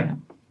 Okay. Yeah.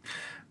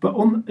 But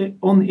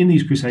in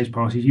these Crusades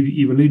parties,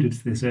 you alluded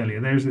to this earlier.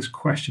 There is this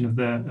question of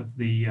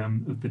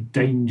the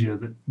danger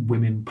that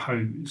women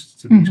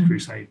posed to these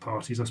Crusade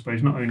parties. I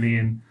suppose not only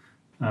in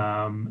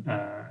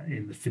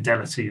the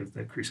fidelity of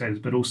the Crusaders,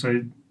 but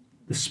also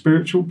the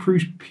spiritual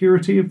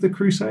purity of the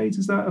Crusades.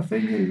 Is that a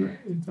thing?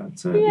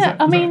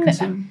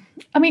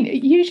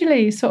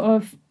 Usually, sort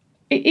of,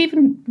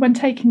 even when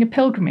taking a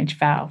pilgrimage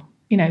vow,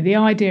 the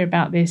idea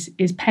about this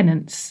is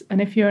penance,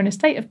 and if you're in a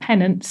state of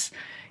penance,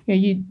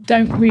 you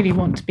don't really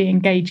want to be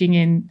engaging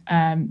in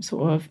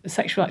sort of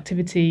sexual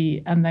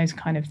activity and those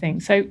kind of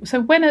things.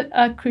 So when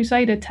a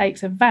crusader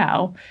takes a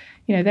vow,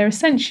 they're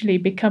essentially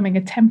becoming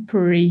a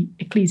temporary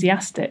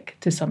ecclesiastic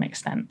to some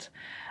extent.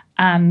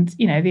 And,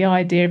 the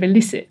idea of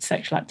illicit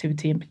sexual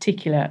activity in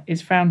particular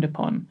is frowned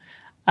upon.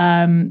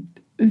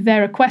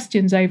 There are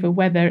questions over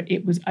whether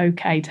it was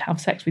okay to have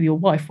sex with your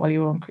wife while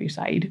you were on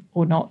crusade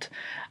or not.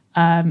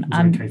 It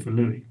was okay for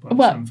Louis.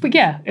 But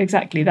yeah,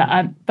 exactly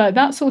that. But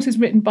that source is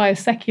written by a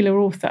secular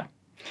author.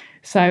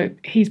 So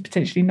he's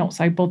potentially not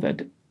so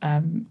bothered.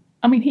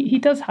 He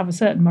does have a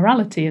certain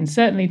morality and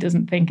certainly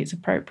doesn't think it's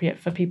appropriate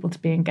for people to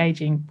be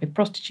engaging with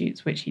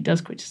prostitutes, which he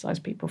does criticise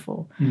people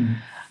for.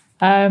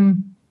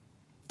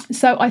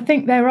 So I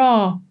think there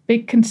are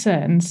big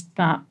concerns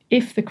that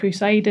if the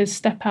Crusaders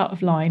step out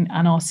of line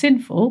and are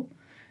sinful,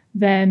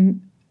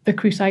 then the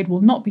crusade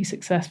will not be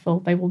successful.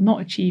 They will not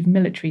achieve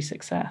military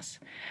success.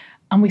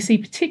 And we see,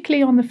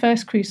 particularly on the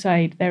First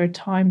Crusade, there are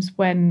times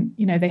when,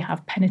 they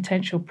have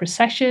penitential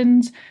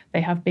processions,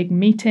 they have big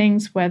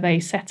meetings where they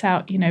set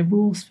out,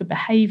 rules for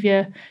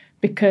behaviour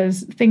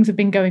because things have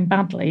been going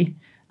badly.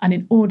 And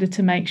in order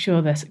to make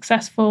sure they're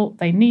successful,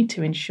 they need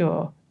to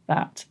ensure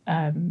that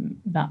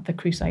the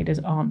Crusaders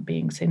aren't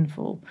being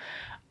sinful.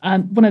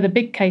 And one of the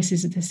big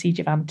cases is the Siege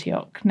of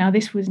Antioch. Now,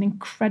 this was an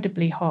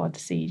incredibly hard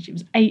siege. It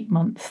was 8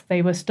 months.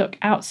 They were stuck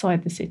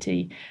outside the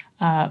city,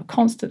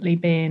 constantly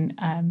being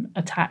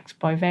attacked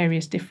by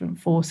various different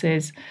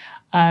forces.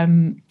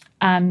 And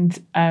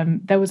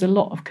there was a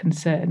lot of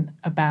concern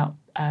about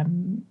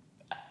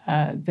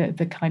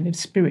the kind of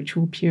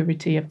spiritual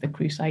purity of the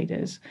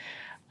Crusaders.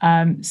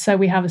 So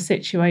we have a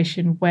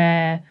situation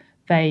where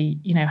they,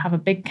 have a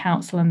big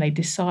council and they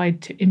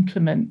decide to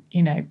implement,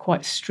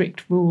 quite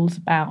strict rules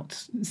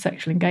about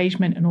sexual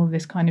engagement and all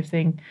this kind of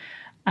thing.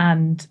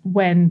 And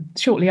when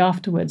shortly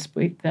afterwards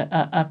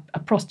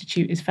a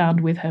prostitute is found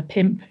with her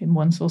pimp, in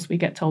one source we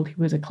get told he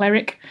was a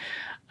cleric,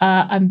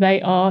 and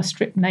they are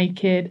stripped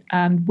naked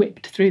and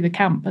whipped through the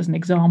camp as an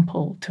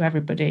example to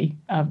everybody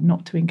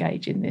not to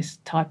engage in this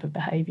type of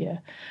behaviour.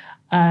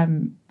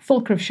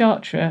 Fulcher of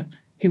Chartres,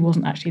 who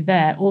wasn't actually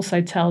there, also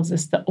tells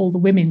us that all the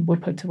women were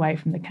put away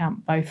from the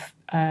camp, both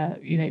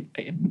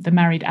the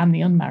married and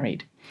the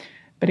unmarried.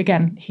 But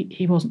again,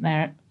 he wasn't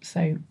there,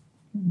 so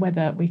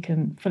whether we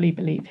can fully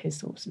believe his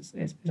sources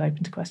is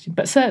open to question.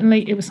 But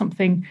certainly it was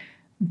something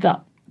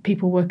that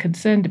people were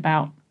concerned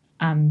about,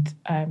 and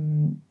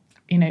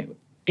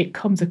it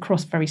comes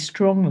across very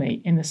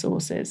strongly in the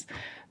sources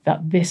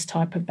that this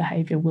type of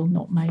behaviour will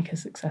not make a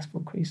successful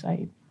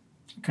crusade.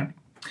 Okay.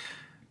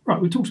 Right,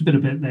 we talked a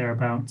bit there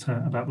about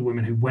the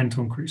women who went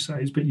on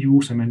crusades, but you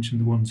also mentioned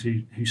the ones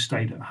who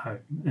stayed at home,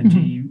 and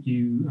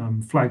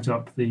you flagged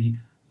up the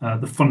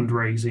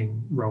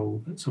fundraising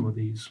role that some of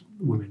these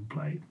women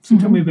played. So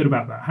tell me a bit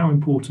about that. How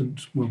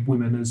important were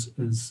women as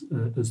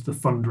the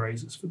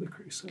fundraisers for the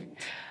crusade?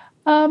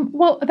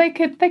 Well, they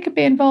could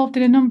be involved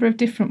in a number of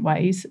different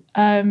ways.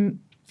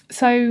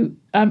 So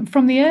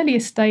from the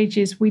earliest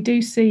stages, we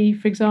do see,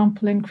 for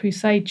example, in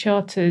crusade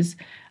charters,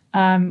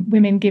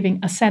 women giving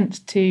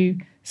assent to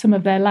some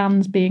of their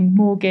lands being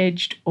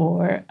mortgaged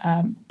or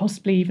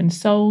possibly even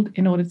sold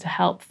in order to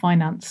help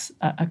finance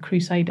a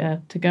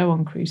crusader to go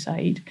on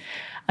crusade.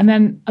 And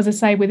then, as I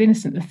say, with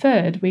Innocent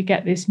III, we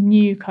get this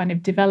new kind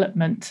of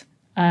development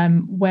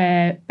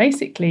where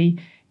basically,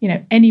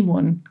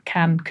 anyone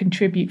can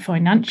contribute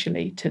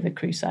financially to the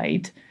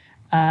crusade,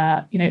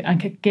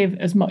 and could give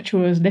as much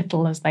or as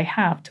little as they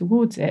have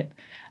towards it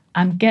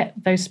and get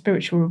those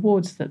spiritual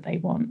rewards that they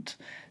want.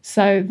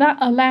 So that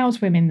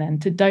allows women then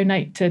to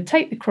donate, to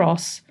take the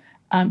cross,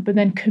 but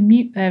then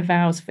commute their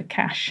vows for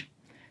cash.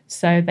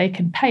 So they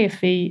can pay a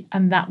fee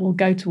and that will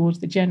go towards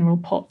the general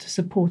pot to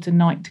support a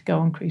knight to go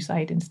on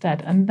crusade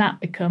instead. And that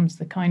becomes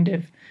the kind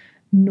of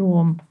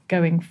norm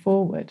going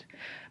forward.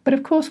 But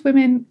of course,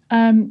 women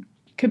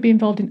could be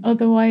involved in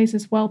other ways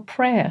as well.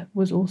 Prayer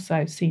was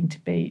also seen to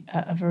be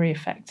a very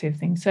effective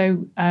thing.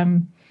 So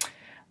Anne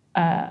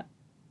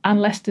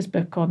Lester's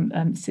book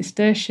on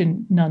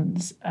Cistercian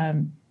nuns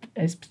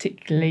is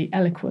particularly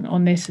eloquent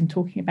on this and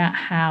talking about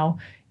how,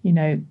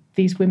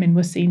 these women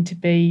were seen to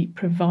be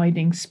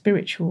providing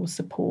spiritual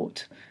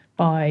support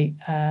by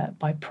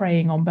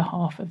praying on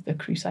behalf of the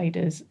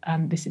crusaders,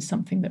 and this is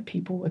something that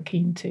people were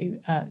keen to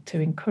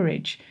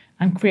encourage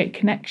and create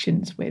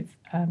connections with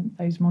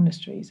those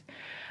monasteries.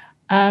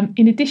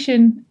 In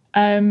addition,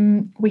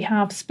 we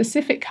have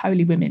specific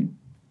holy women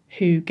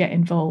who get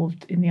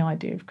involved in the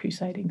idea of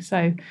crusading.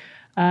 So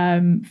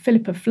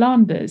Philip of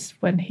Flanders,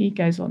 when he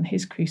goes on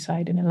his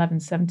crusade in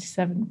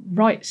 1177,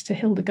 writes to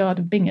Hildegard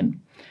of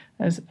Bingen,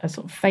 as a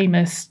sort of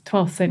famous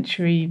 12th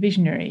century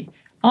visionary,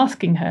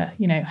 asking her,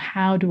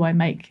 how do I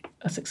make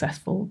a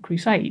successful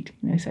crusade?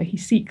 So he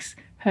seeks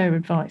her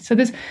advice. So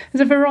there's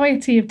a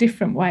variety of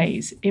different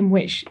ways in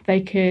which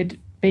they could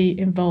be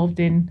involved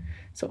in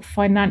sort of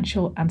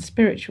financial and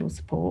spiritual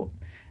support.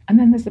 And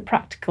then there's the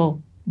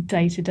practical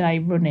day-to-day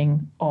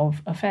running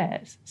of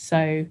affairs.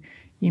 So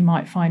you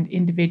might find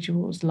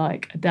individuals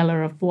like Adela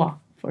of Blois,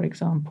 for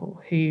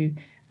example, who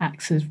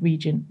acts as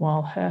regent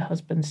while her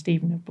husband,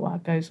 Stephen of Blois,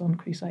 goes on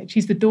crusade.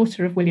 She's the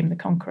daughter of William the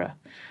Conqueror,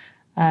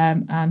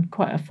 and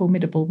quite a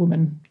formidable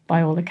woman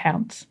by all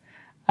accounts.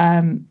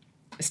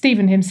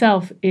 Stephen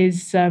himself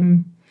is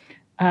taken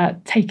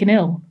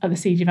ill at the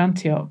Siege of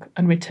Antioch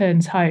and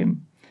returns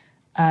home.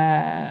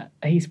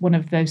 He's one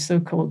of those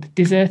so-called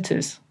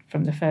deserters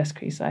from the First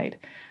Crusade.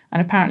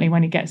 And apparently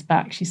when he gets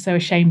back, she's so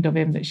ashamed of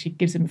him that she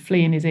gives him a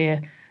flea in his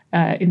ear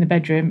in the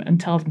bedroom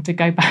and tells him to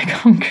go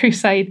back on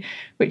crusade,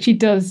 which he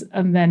does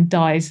and then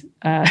dies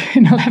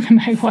in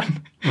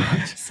 1101.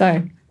 Right.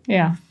 So,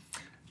 yeah.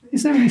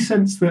 Is there any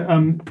sense that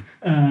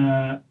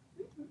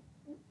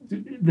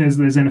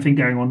there's anything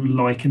going on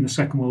like in the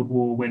Second World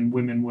War when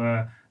women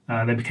were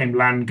they became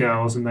land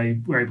girls and they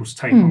were able to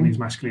take on these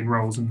masculine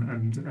roles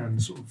and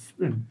sort of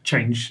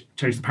change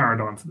the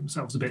paradigm for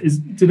themselves a bit?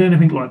 Did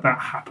anything like that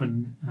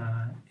happen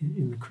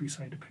in the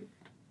Crusader period?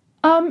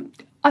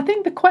 I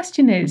think the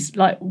question is,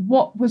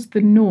 what was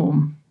the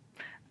norm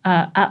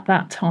at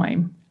that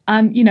time?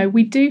 And,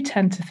 we do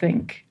tend to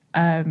think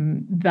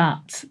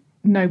that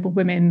noble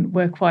women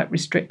were quite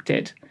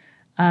restricted.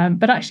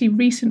 But actually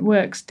recent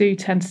works do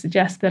tend to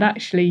suggest that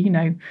actually,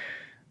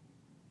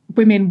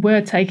 women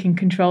were taking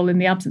control in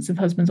the absence of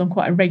husbands on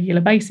quite a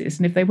regular basis.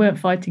 And if they weren't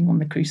fighting on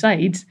the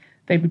Crusades,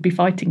 they would be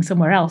fighting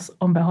somewhere else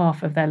on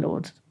behalf of their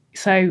lords.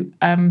 So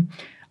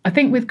I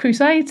think with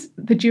Crusades,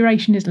 the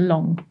duration is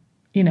long,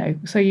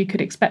 so you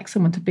could expect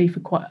someone to be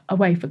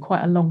away for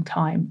quite a long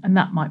time, and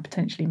that might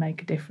potentially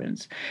make a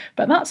difference.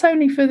 But that's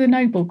only for the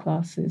noble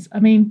classes.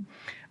 I mean,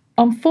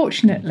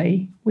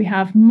 unfortunately, we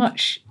have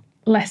much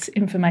less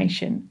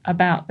information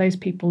about those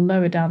people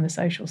lower down the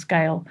social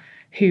scale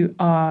who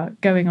are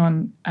going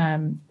on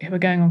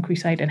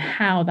crusade and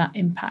how that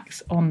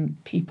impacts on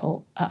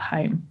people at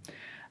home.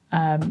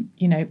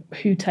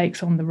 Who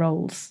takes on the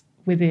roles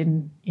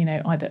within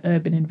either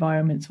urban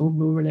environments or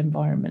rural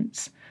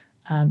environments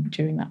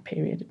during that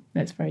period.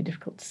 That's very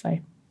difficult to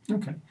say.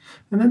 Okay,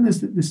 and then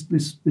there's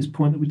this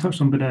point that we touched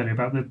on a bit earlier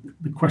about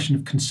the question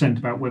of consent,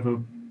 about whether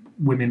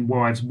women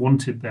wives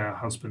wanted their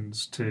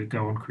husbands to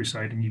go on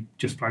crusade, and you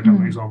just flagged up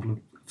an example of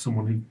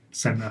someone who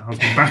sent their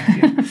husband back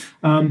again.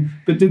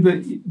 But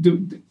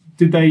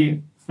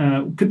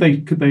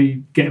could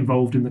they get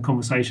involved in the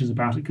conversations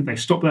about it? Could they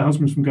stop their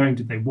husbands from going?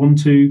 Did they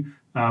want to,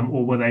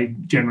 or were they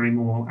generally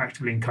more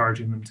actively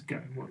encouraging them to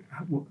go?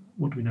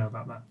 What do we know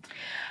about that?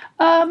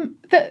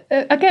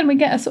 Again, we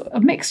get a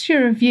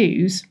mixture of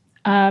views.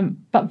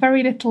 but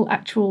very little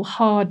actual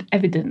hard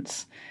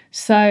evidence.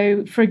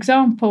 So, for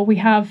example, we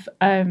have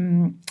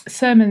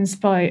sermons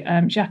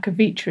by Jacques of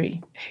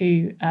Vitry,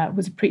 who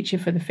was a preacher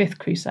for the Fifth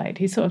Crusade.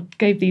 He sort of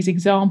gave these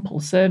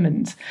example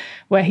sermons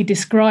where he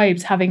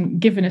describes having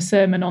given a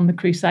sermon on the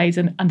Crusades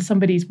and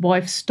somebody's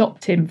wife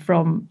stopped him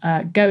from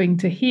going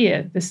to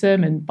hear the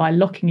sermon by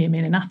locking him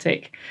in an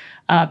attic.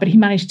 But he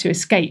managed to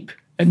escape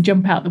and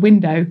jump out the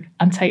window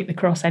and take the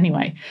cross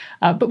anyway.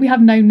 But we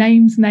have no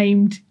names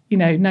named,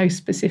 no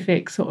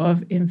specific sort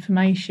of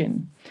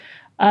information.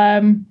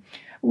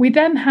 We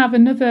then have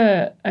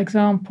another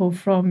example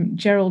from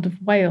Gerald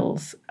of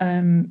Wales.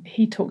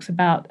 He talks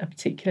about a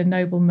particular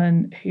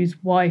nobleman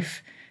whose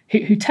wife,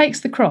 who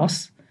takes the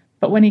cross,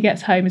 but when he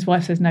gets home, his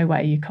wife says, "No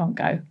way, you can't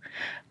go."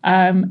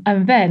 And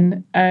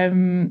then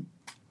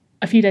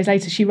a few days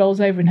later, she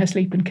rolls over in her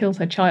sleep and kills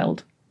her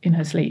child in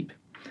her sleep.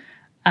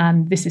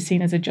 And this is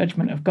seen as a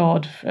judgment of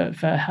God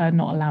for her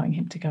not allowing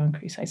him to go on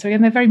crusade. So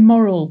again, they're very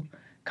moral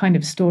kind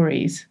of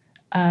stories.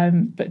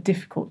 But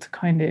difficult to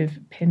kind of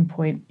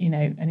pinpoint,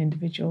 an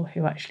individual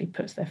who actually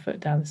puts their foot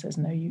down and says,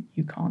 no,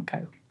 you can't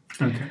go.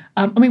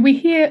 Okay. We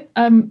hear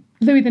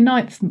Louis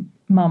IX's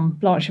mum,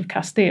 Blanche of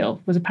Castile,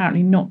 was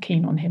apparently not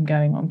keen on him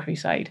going on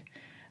crusade,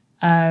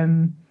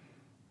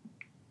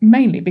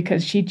 mainly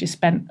because she'd just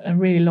spent a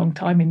really long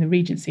time in the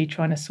Regency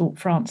trying to sort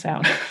France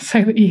out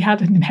so that he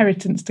had an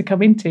inheritance to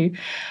come into.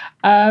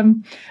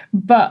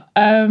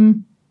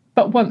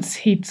 But once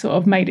he'd sort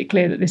of made it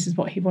clear that this is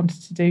what he wanted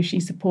to do,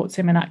 she supports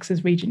him and acts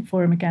as regent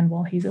for him again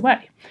while he's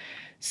away.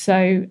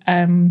 So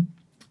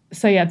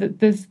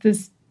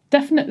there's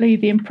definitely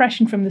the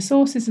impression from the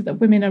sources that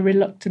women are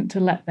reluctant to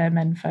let their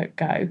menfolk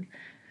go.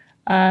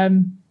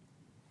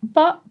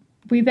 But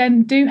we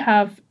then do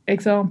have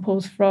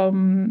examples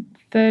from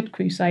Third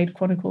Crusade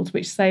chronicles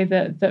which say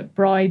that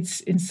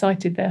brides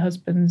incited their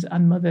husbands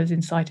and mothers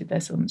incited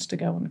their sons to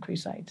go on the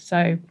crusade.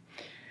 So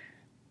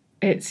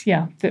it's,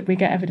 that we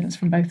get evidence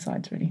from both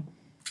sides, really.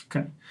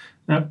 Okay.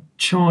 Now,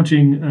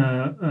 charging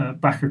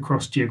back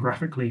across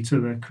geographically to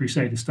the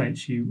Crusader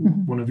states,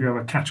 one of your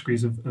other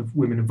categories of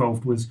women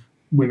involved was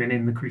women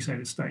in the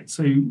Crusader states.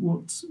 So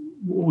what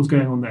was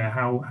going on there?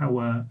 How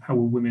were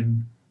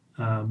women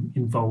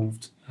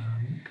involved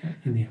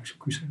in the actual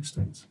Crusader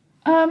states?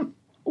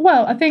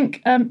 Well, I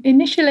think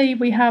initially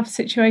we have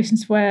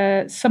situations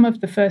where some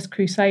of the first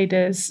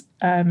Crusaders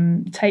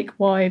take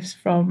wives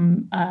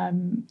from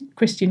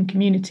Christian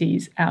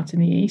communities out in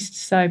the east.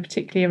 So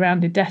particularly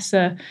around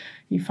Edessa,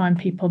 you find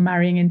people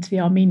marrying into the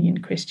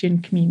Armenian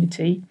Christian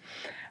community.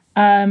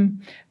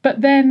 But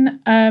then,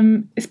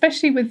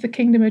 especially with the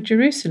Kingdom of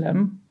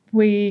Jerusalem,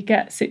 we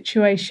get a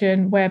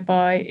situation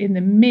whereby in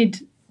the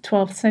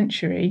mid-12th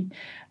century,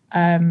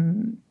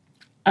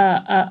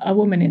 a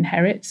woman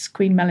inherits,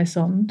 Queen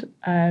Melisande,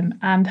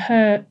 and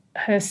her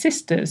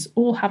sisters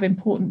all have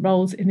important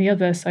roles in the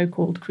other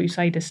so-called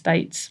Crusader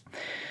states.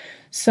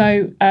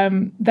 So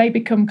they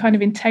become kind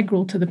of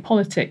integral to the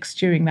politics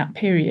during that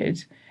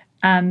period.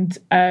 And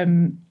a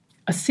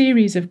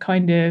series of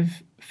kind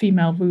of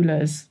female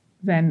rulers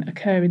then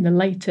occur in the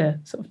later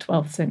sort of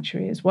 12th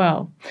century as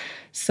well.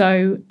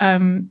 So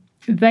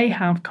they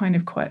have kind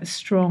of quite a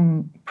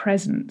strong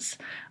presence.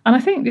 And I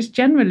think just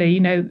generally,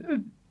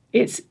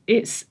 there's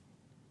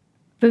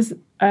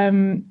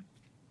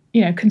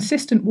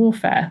consistent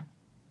warfare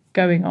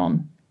going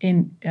on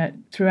in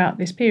throughout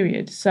this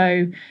period.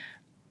 So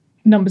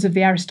numbers of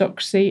the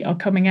aristocracy are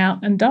coming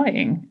out and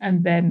dying,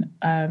 and then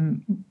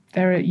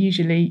there are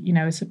usually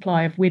a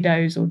supply of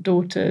widows or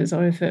daughters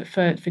or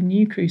for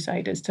new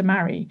crusaders to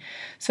marry.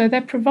 So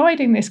they're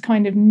providing this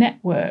kind of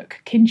network,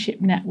 kinship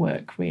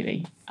network,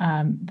 really,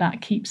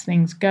 that keeps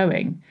things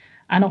going,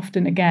 and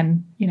often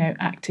again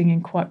acting in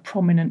quite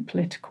prominent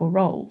political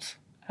roles.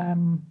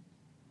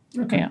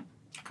 Okay. Yeah.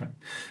 Okay.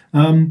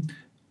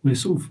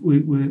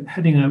 We're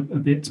heading a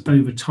bit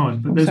over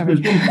time, but there's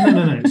one.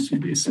 No.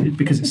 It's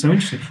because it's so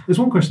interesting. There's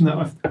one question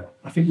that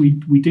I think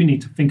we do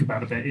need to think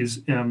about a bit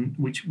is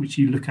which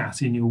you look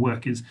at in your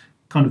work is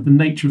kind of the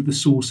nature of the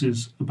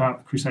sources about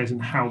the Crusades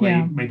and how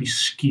they maybe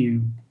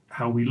skew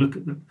how we look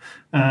at them,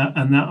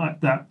 and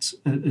that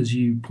as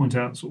you point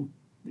out sort of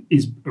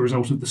is a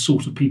result of the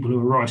sort of people who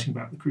are writing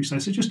about the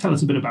Crusades. So just tell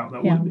us a bit about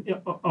that. Yeah.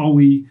 Are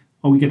we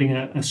getting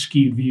a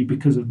skewed view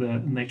because of the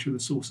nature of the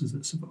sources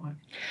that survive?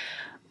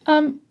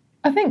 I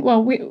think,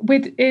 well,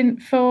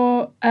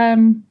 for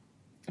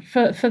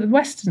the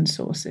Western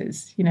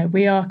sources,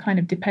 we are kind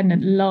of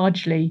dependent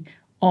largely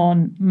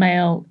on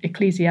male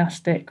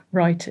ecclesiastic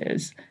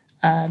writers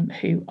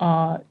who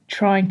are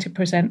trying to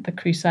present the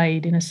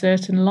Crusade in a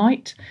certain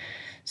light.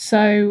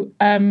 So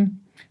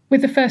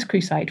with the First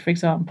Crusade, for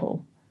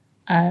example,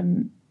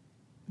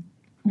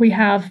 we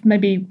have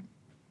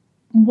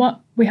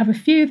a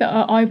few that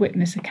are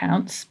eyewitness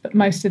accounts, but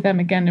most of them,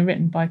 again, are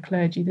written by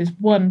clergy. There's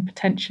one,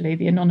 potentially,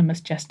 the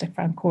anonymous Gesta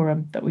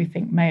Francorum, that we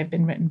think may have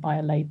been written by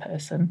a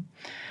layperson.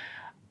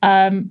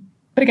 But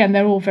again,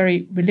 they're all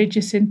very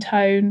religious in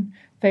tone.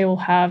 They all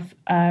have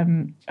a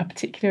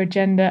particular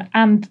agenda,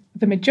 and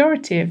the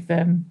majority of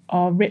them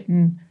are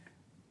written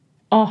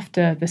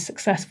after the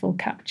successful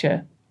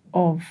capture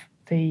of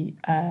the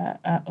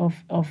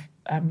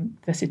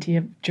city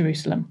of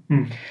Jerusalem.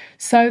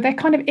 So they're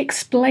kind of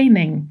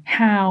explaining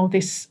how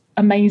this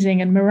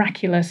amazing and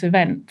miraculous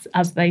event,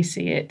 as they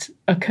see it,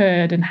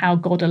 occurred and how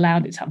God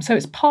allowed it to happen. So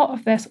it's part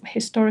of their sort of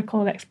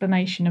historical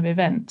explanation of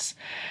events.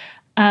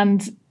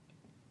 And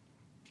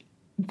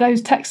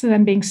those texts are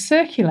then being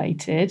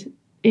circulated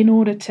in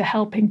order to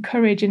help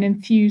encourage and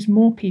enthuse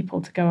more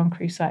people to go on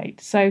crusade.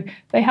 So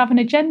they have an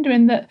agenda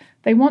in that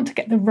they want to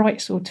get the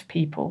right sort of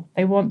people.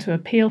 They want to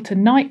appeal to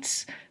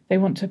knights, they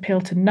want to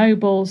appeal to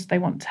nobles, they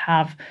want to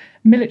have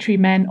military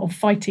men of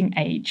fighting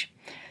age.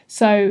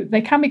 So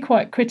they can be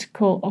quite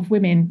critical of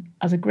women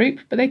as a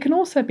group, but they can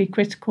also be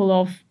critical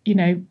of,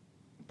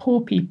 poor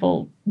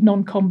people,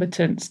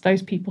 non-combatants,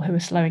 those people who are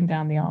slowing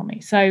down the army.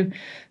 So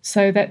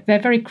that they're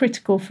very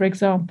critical, for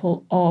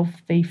example,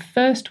 of the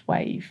first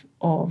wave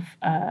of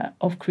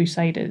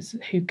crusaders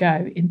who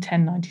go in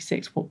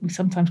 1096, what we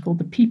sometimes call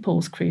the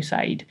People's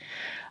Crusade,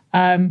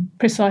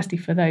 precisely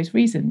for those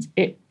reasons.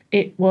 It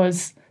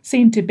was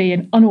seen to be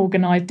an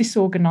unorganised,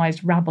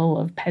 disorganised rabble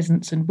of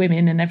peasants and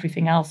women and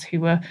everything else who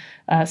were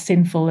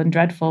sinful and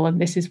dreadful,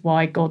 and this is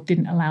why God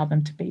didn't allow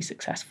them to be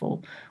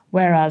successful.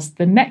 Whereas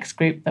the next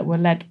group that were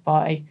led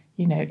by,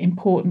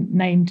 important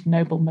named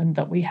noblemen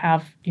that we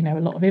have, a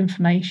lot of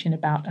information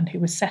about and who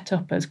were set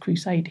up as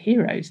crusade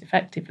heroes,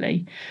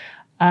 effectively,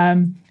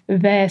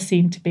 there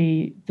seem to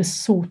be the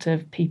sort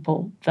of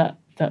people that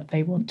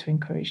they want to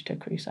encourage to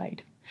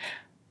crusade.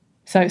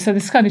 So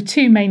there's kind of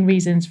two main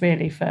reasons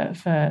really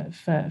for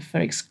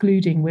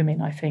excluding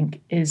women, I think,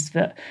 is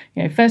that,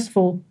 first of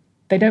all,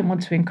 they don't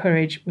want to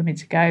encourage women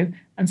to go.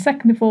 And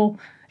second of all,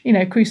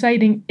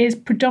 crusading is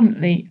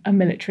predominantly a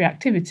military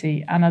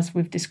activity. And as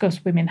we've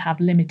discussed, women have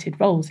limited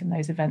roles in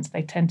those events.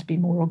 They tend to be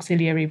more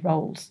auxiliary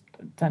roles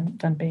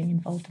than being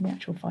involved in the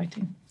actual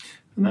fighting.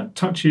 And that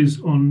touches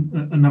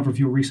on another of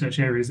your research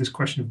areas, this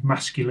question of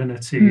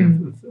masculinity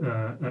in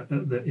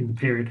the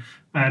period.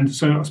 And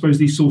so I suppose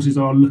these sources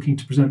are looking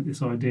to present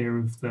this idea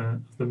of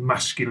the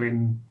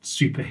masculine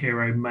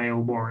superhero male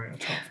warrior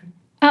type thing.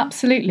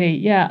 Absolutely,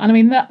 yeah. And I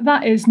mean,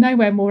 that is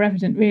nowhere more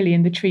evident really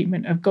in the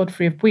treatment of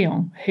Godfrey of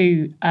Bouillon,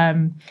 who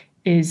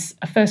is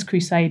a first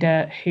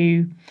crusader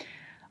who,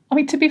 I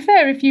mean, to be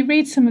fair, if you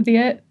read some of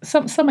the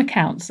some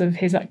accounts of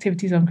his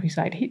activities on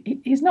crusade,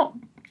 he's not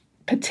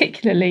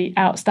particularly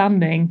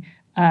outstanding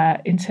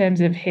in terms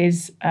of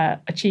his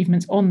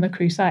achievements on the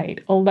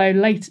crusade, although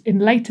in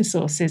later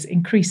sources,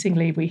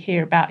 increasingly we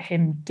hear about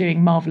him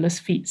doing marvellous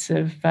feats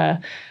of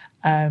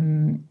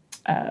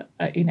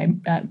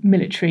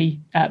military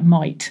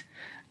might,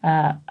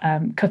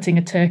 cutting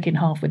a Turk in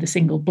half with a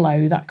single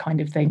blow, that kind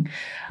of thing.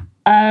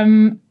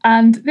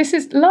 And this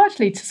is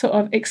largely to sort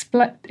of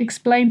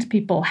explain to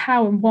people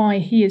how and why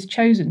he is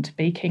chosen to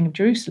be King of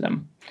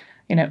Jerusalem,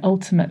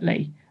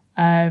 ultimately,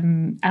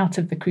 out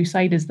of the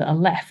Crusaders that are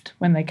left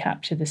when they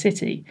capture the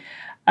city.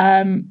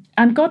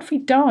 And Godfrey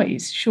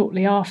dies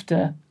shortly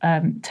after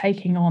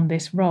taking on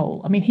this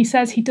role. I mean, he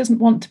says he doesn't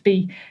want to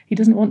be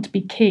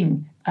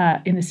king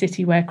in the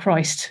city where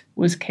Christ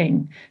was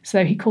king.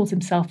 So he calls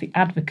himself the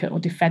advocate or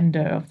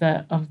defender of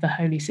the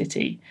holy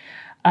city,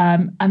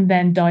 and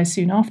then dies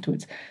soon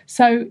afterwards.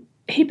 So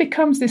he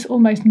becomes this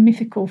almost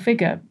mythical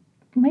figure,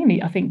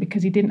 mainly I think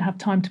because he didn't have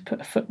time to put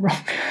a foot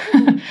wrong.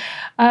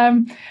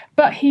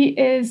 But he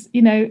is,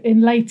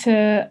 in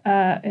later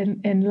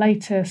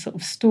sort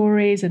of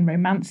stories and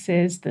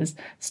romances, there's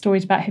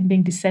stories about him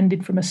being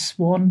descended from a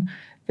swan.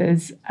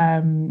 There's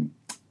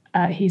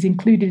he's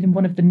included in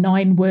one of the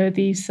 9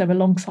 worthies, so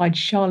alongside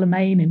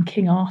Charlemagne and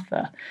King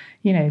Arthur,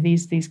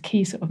 these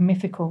key sort of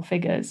mythical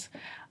figures.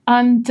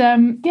 And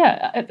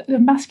the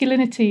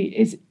masculinity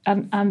is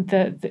and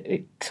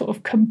it sort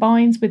of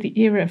combines with the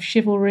era of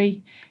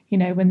chivalry.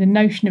 When the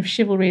notion of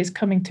chivalry is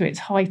coming to its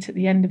height at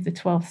the end of the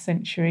 12th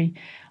century,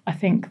 I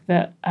think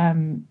that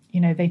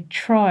they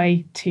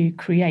try to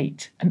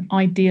create an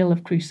ideal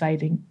of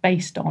crusading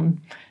based on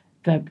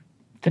the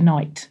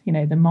knight,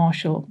 the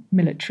martial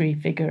military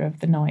figure of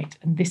the knight,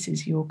 and this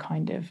is your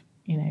kind of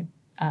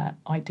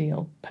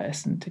ideal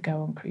person to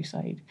go on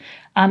crusade.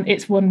 And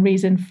it's one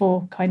reason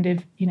for kind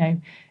of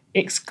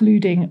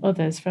excluding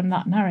others from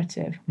that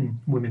narrative.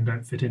 Women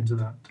don't fit into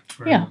that.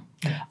 Yeah.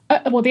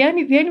 Well, the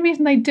only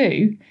reason they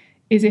do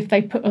is if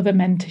they put other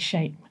men to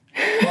shame.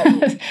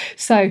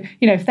 So,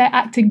 if they're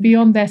acting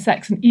beyond their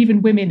sex and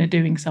even women are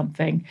doing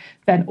something,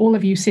 then all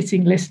of you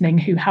sitting listening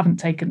who haven't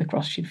taken the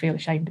cross should feel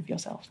ashamed of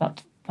yourself.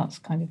 That's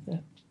kind of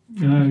the...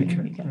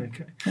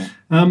 Okay.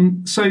 Yeah.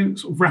 So,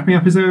 sort of wrapping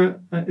up, is there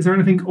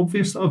anything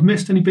obvious that I've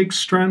missed? Any big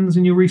strands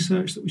in your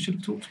research that we should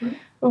have talked about?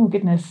 Oh,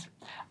 goodness.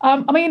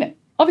 I mean,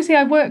 obviously,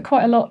 I work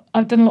quite a lot.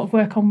 I've done a lot of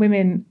work on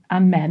women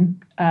and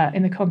men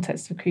in the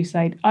context of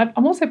crusade.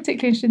 I'm also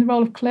particularly interested in the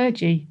role of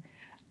clergy,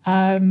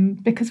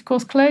 because, of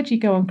course, clergy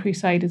go on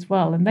crusade as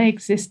well, and they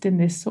exist in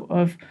this sort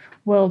of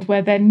world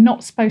where they're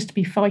not supposed to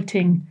be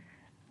fighting,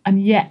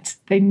 and yet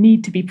they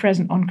need to be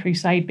present on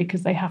crusade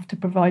because they have to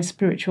provide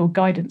spiritual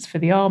guidance for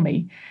the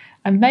army.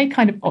 And they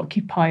kind of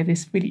occupy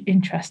this really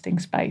interesting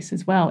space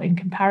as well in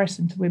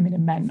comparison to women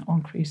and men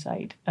on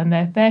crusade. And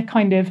they're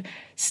kind of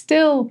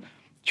still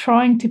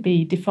trying to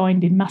be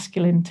defined in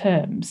masculine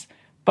terms,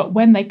 but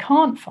when they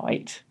can't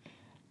fight,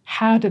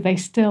 how do they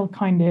still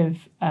kind of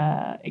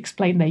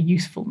explain their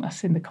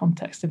usefulness in the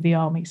context of the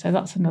army? So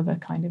that's another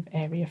kind of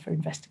area for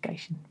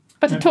investigation.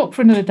 But a talk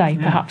for another day,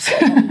 perhaps.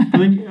 But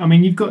then, I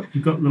mean, you've got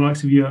the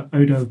likes of your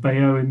Odo of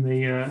Bayeux in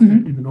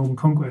the Norman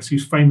Conquest,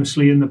 who's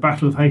famously in the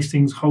Battle of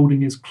Hastings holding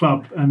his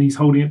club, and he's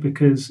holding it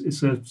because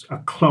it's a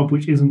club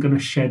which isn't going to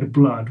shed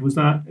blood. Was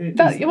that?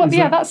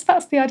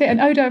 That's the idea. And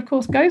Odo, of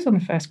course, goes on the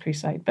First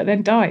Crusade, but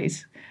then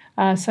dies.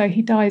 So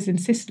he dies in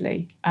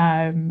Sicily,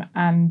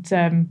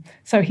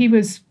 so he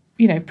was,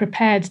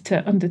 prepared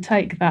to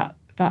undertake that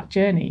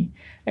journey.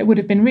 It would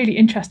have been really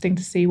interesting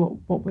to see what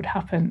would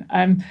happen.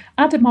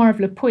 Adhemar of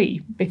Le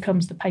Puy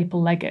becomes the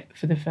papal legate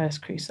for the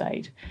First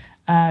Crusade.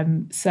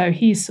 So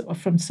he's sort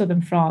of from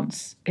southern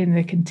France in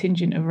the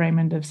contingent of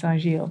Raymond of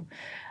Saint-Gilles.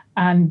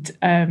 And,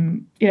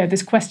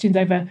 there's questions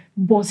over,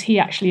 was he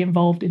actually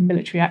involved in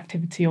military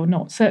activity or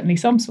not? Certainly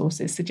some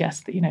sources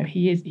suggest that,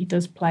 he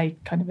does play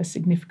kind of a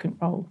significant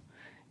role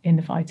in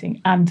the fighting.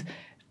 And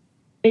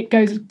it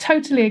goes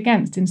totally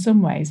against, in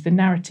some ways, the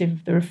narrative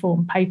of the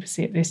Reformed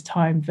papacy at this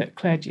time that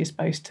clergy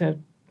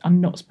are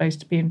not supposed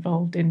to be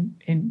involved in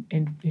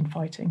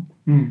fighting.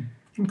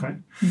 Okay.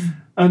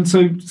 And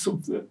so,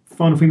 sort of,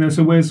 final thing there.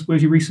 So, where's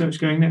your research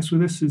going next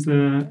with this?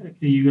 Are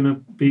you going to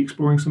be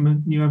exploring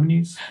some new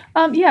avenues?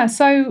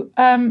 So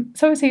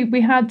obviously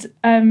we had,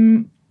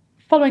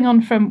 following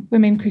on from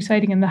Women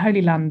Crusading in the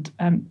Holy Land,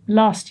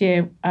 last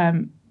year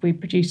we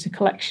produced a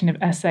collection of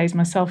essays,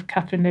 myself,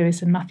 Catherine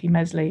Lewis and Matthew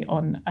Mesley,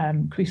 on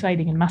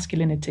crusading and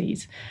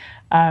masculinities,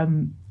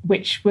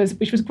 which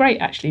was great,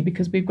 actually,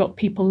 because we've got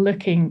people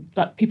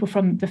people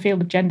from the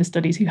field of gender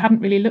studies who hadn't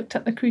really looked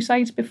at the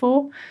Crusades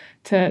before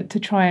to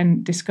try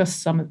and discuss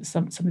some of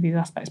these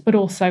aspects, but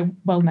also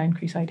well-known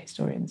Crusade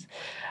historians.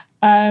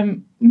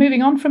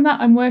 Moving on from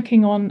that, I'm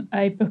working on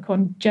a book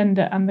on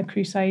gender and the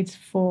Crusades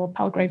for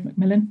Palgrave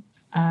Macmillan,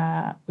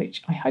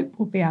 which I hope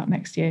will be out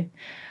next year.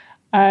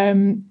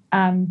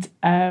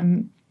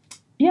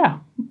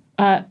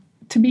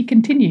 To be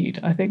continued.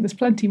 I think there's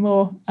plenty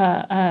more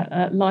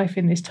life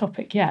in this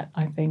topic yet,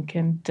 I think,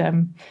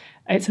 and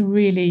it's a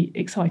really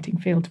exciting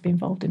field to be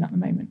involved in at the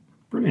moment.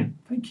 Brilliant,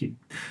 thank you.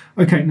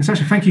 Okay,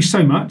 Natasha, thank you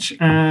so much.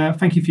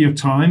 Thank you for your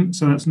time.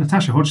 So that's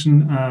Natasha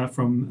Hodgson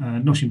from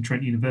Nottingham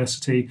Trent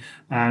University,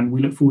 and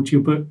we look forward to your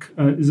book.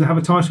 Does it have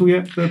a title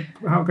yet?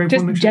 How it goes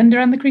Just on next Gender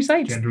year? and the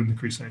Crusades. Gender and the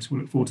Crusades.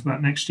 We'll look forward to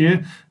that next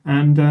year,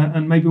 and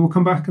maybe we'll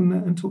come back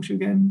and talk to you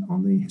again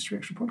on the History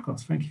Extra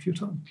podcast. Thank you for your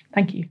time.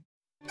 Thank you.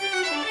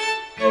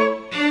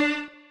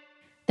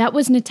 That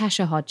was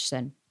Natasha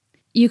Hodgson.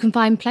 You can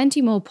find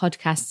plenty more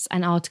podcasts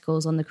and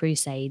articles on the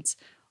Crusades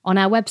on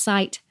our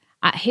website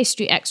at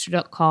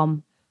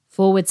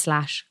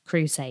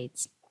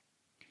historyextra.com/crusades.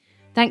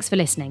 Thanks for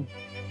listening.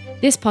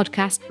 This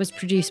podcast was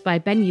produced by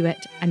Ben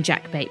Hewitt and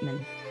Jack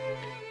Bateman.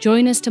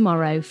 Join us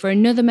tomorrow for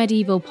another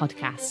medieval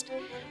podcast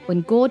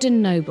when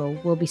Gordon Noble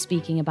will be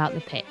speaking about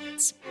the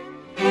Picts.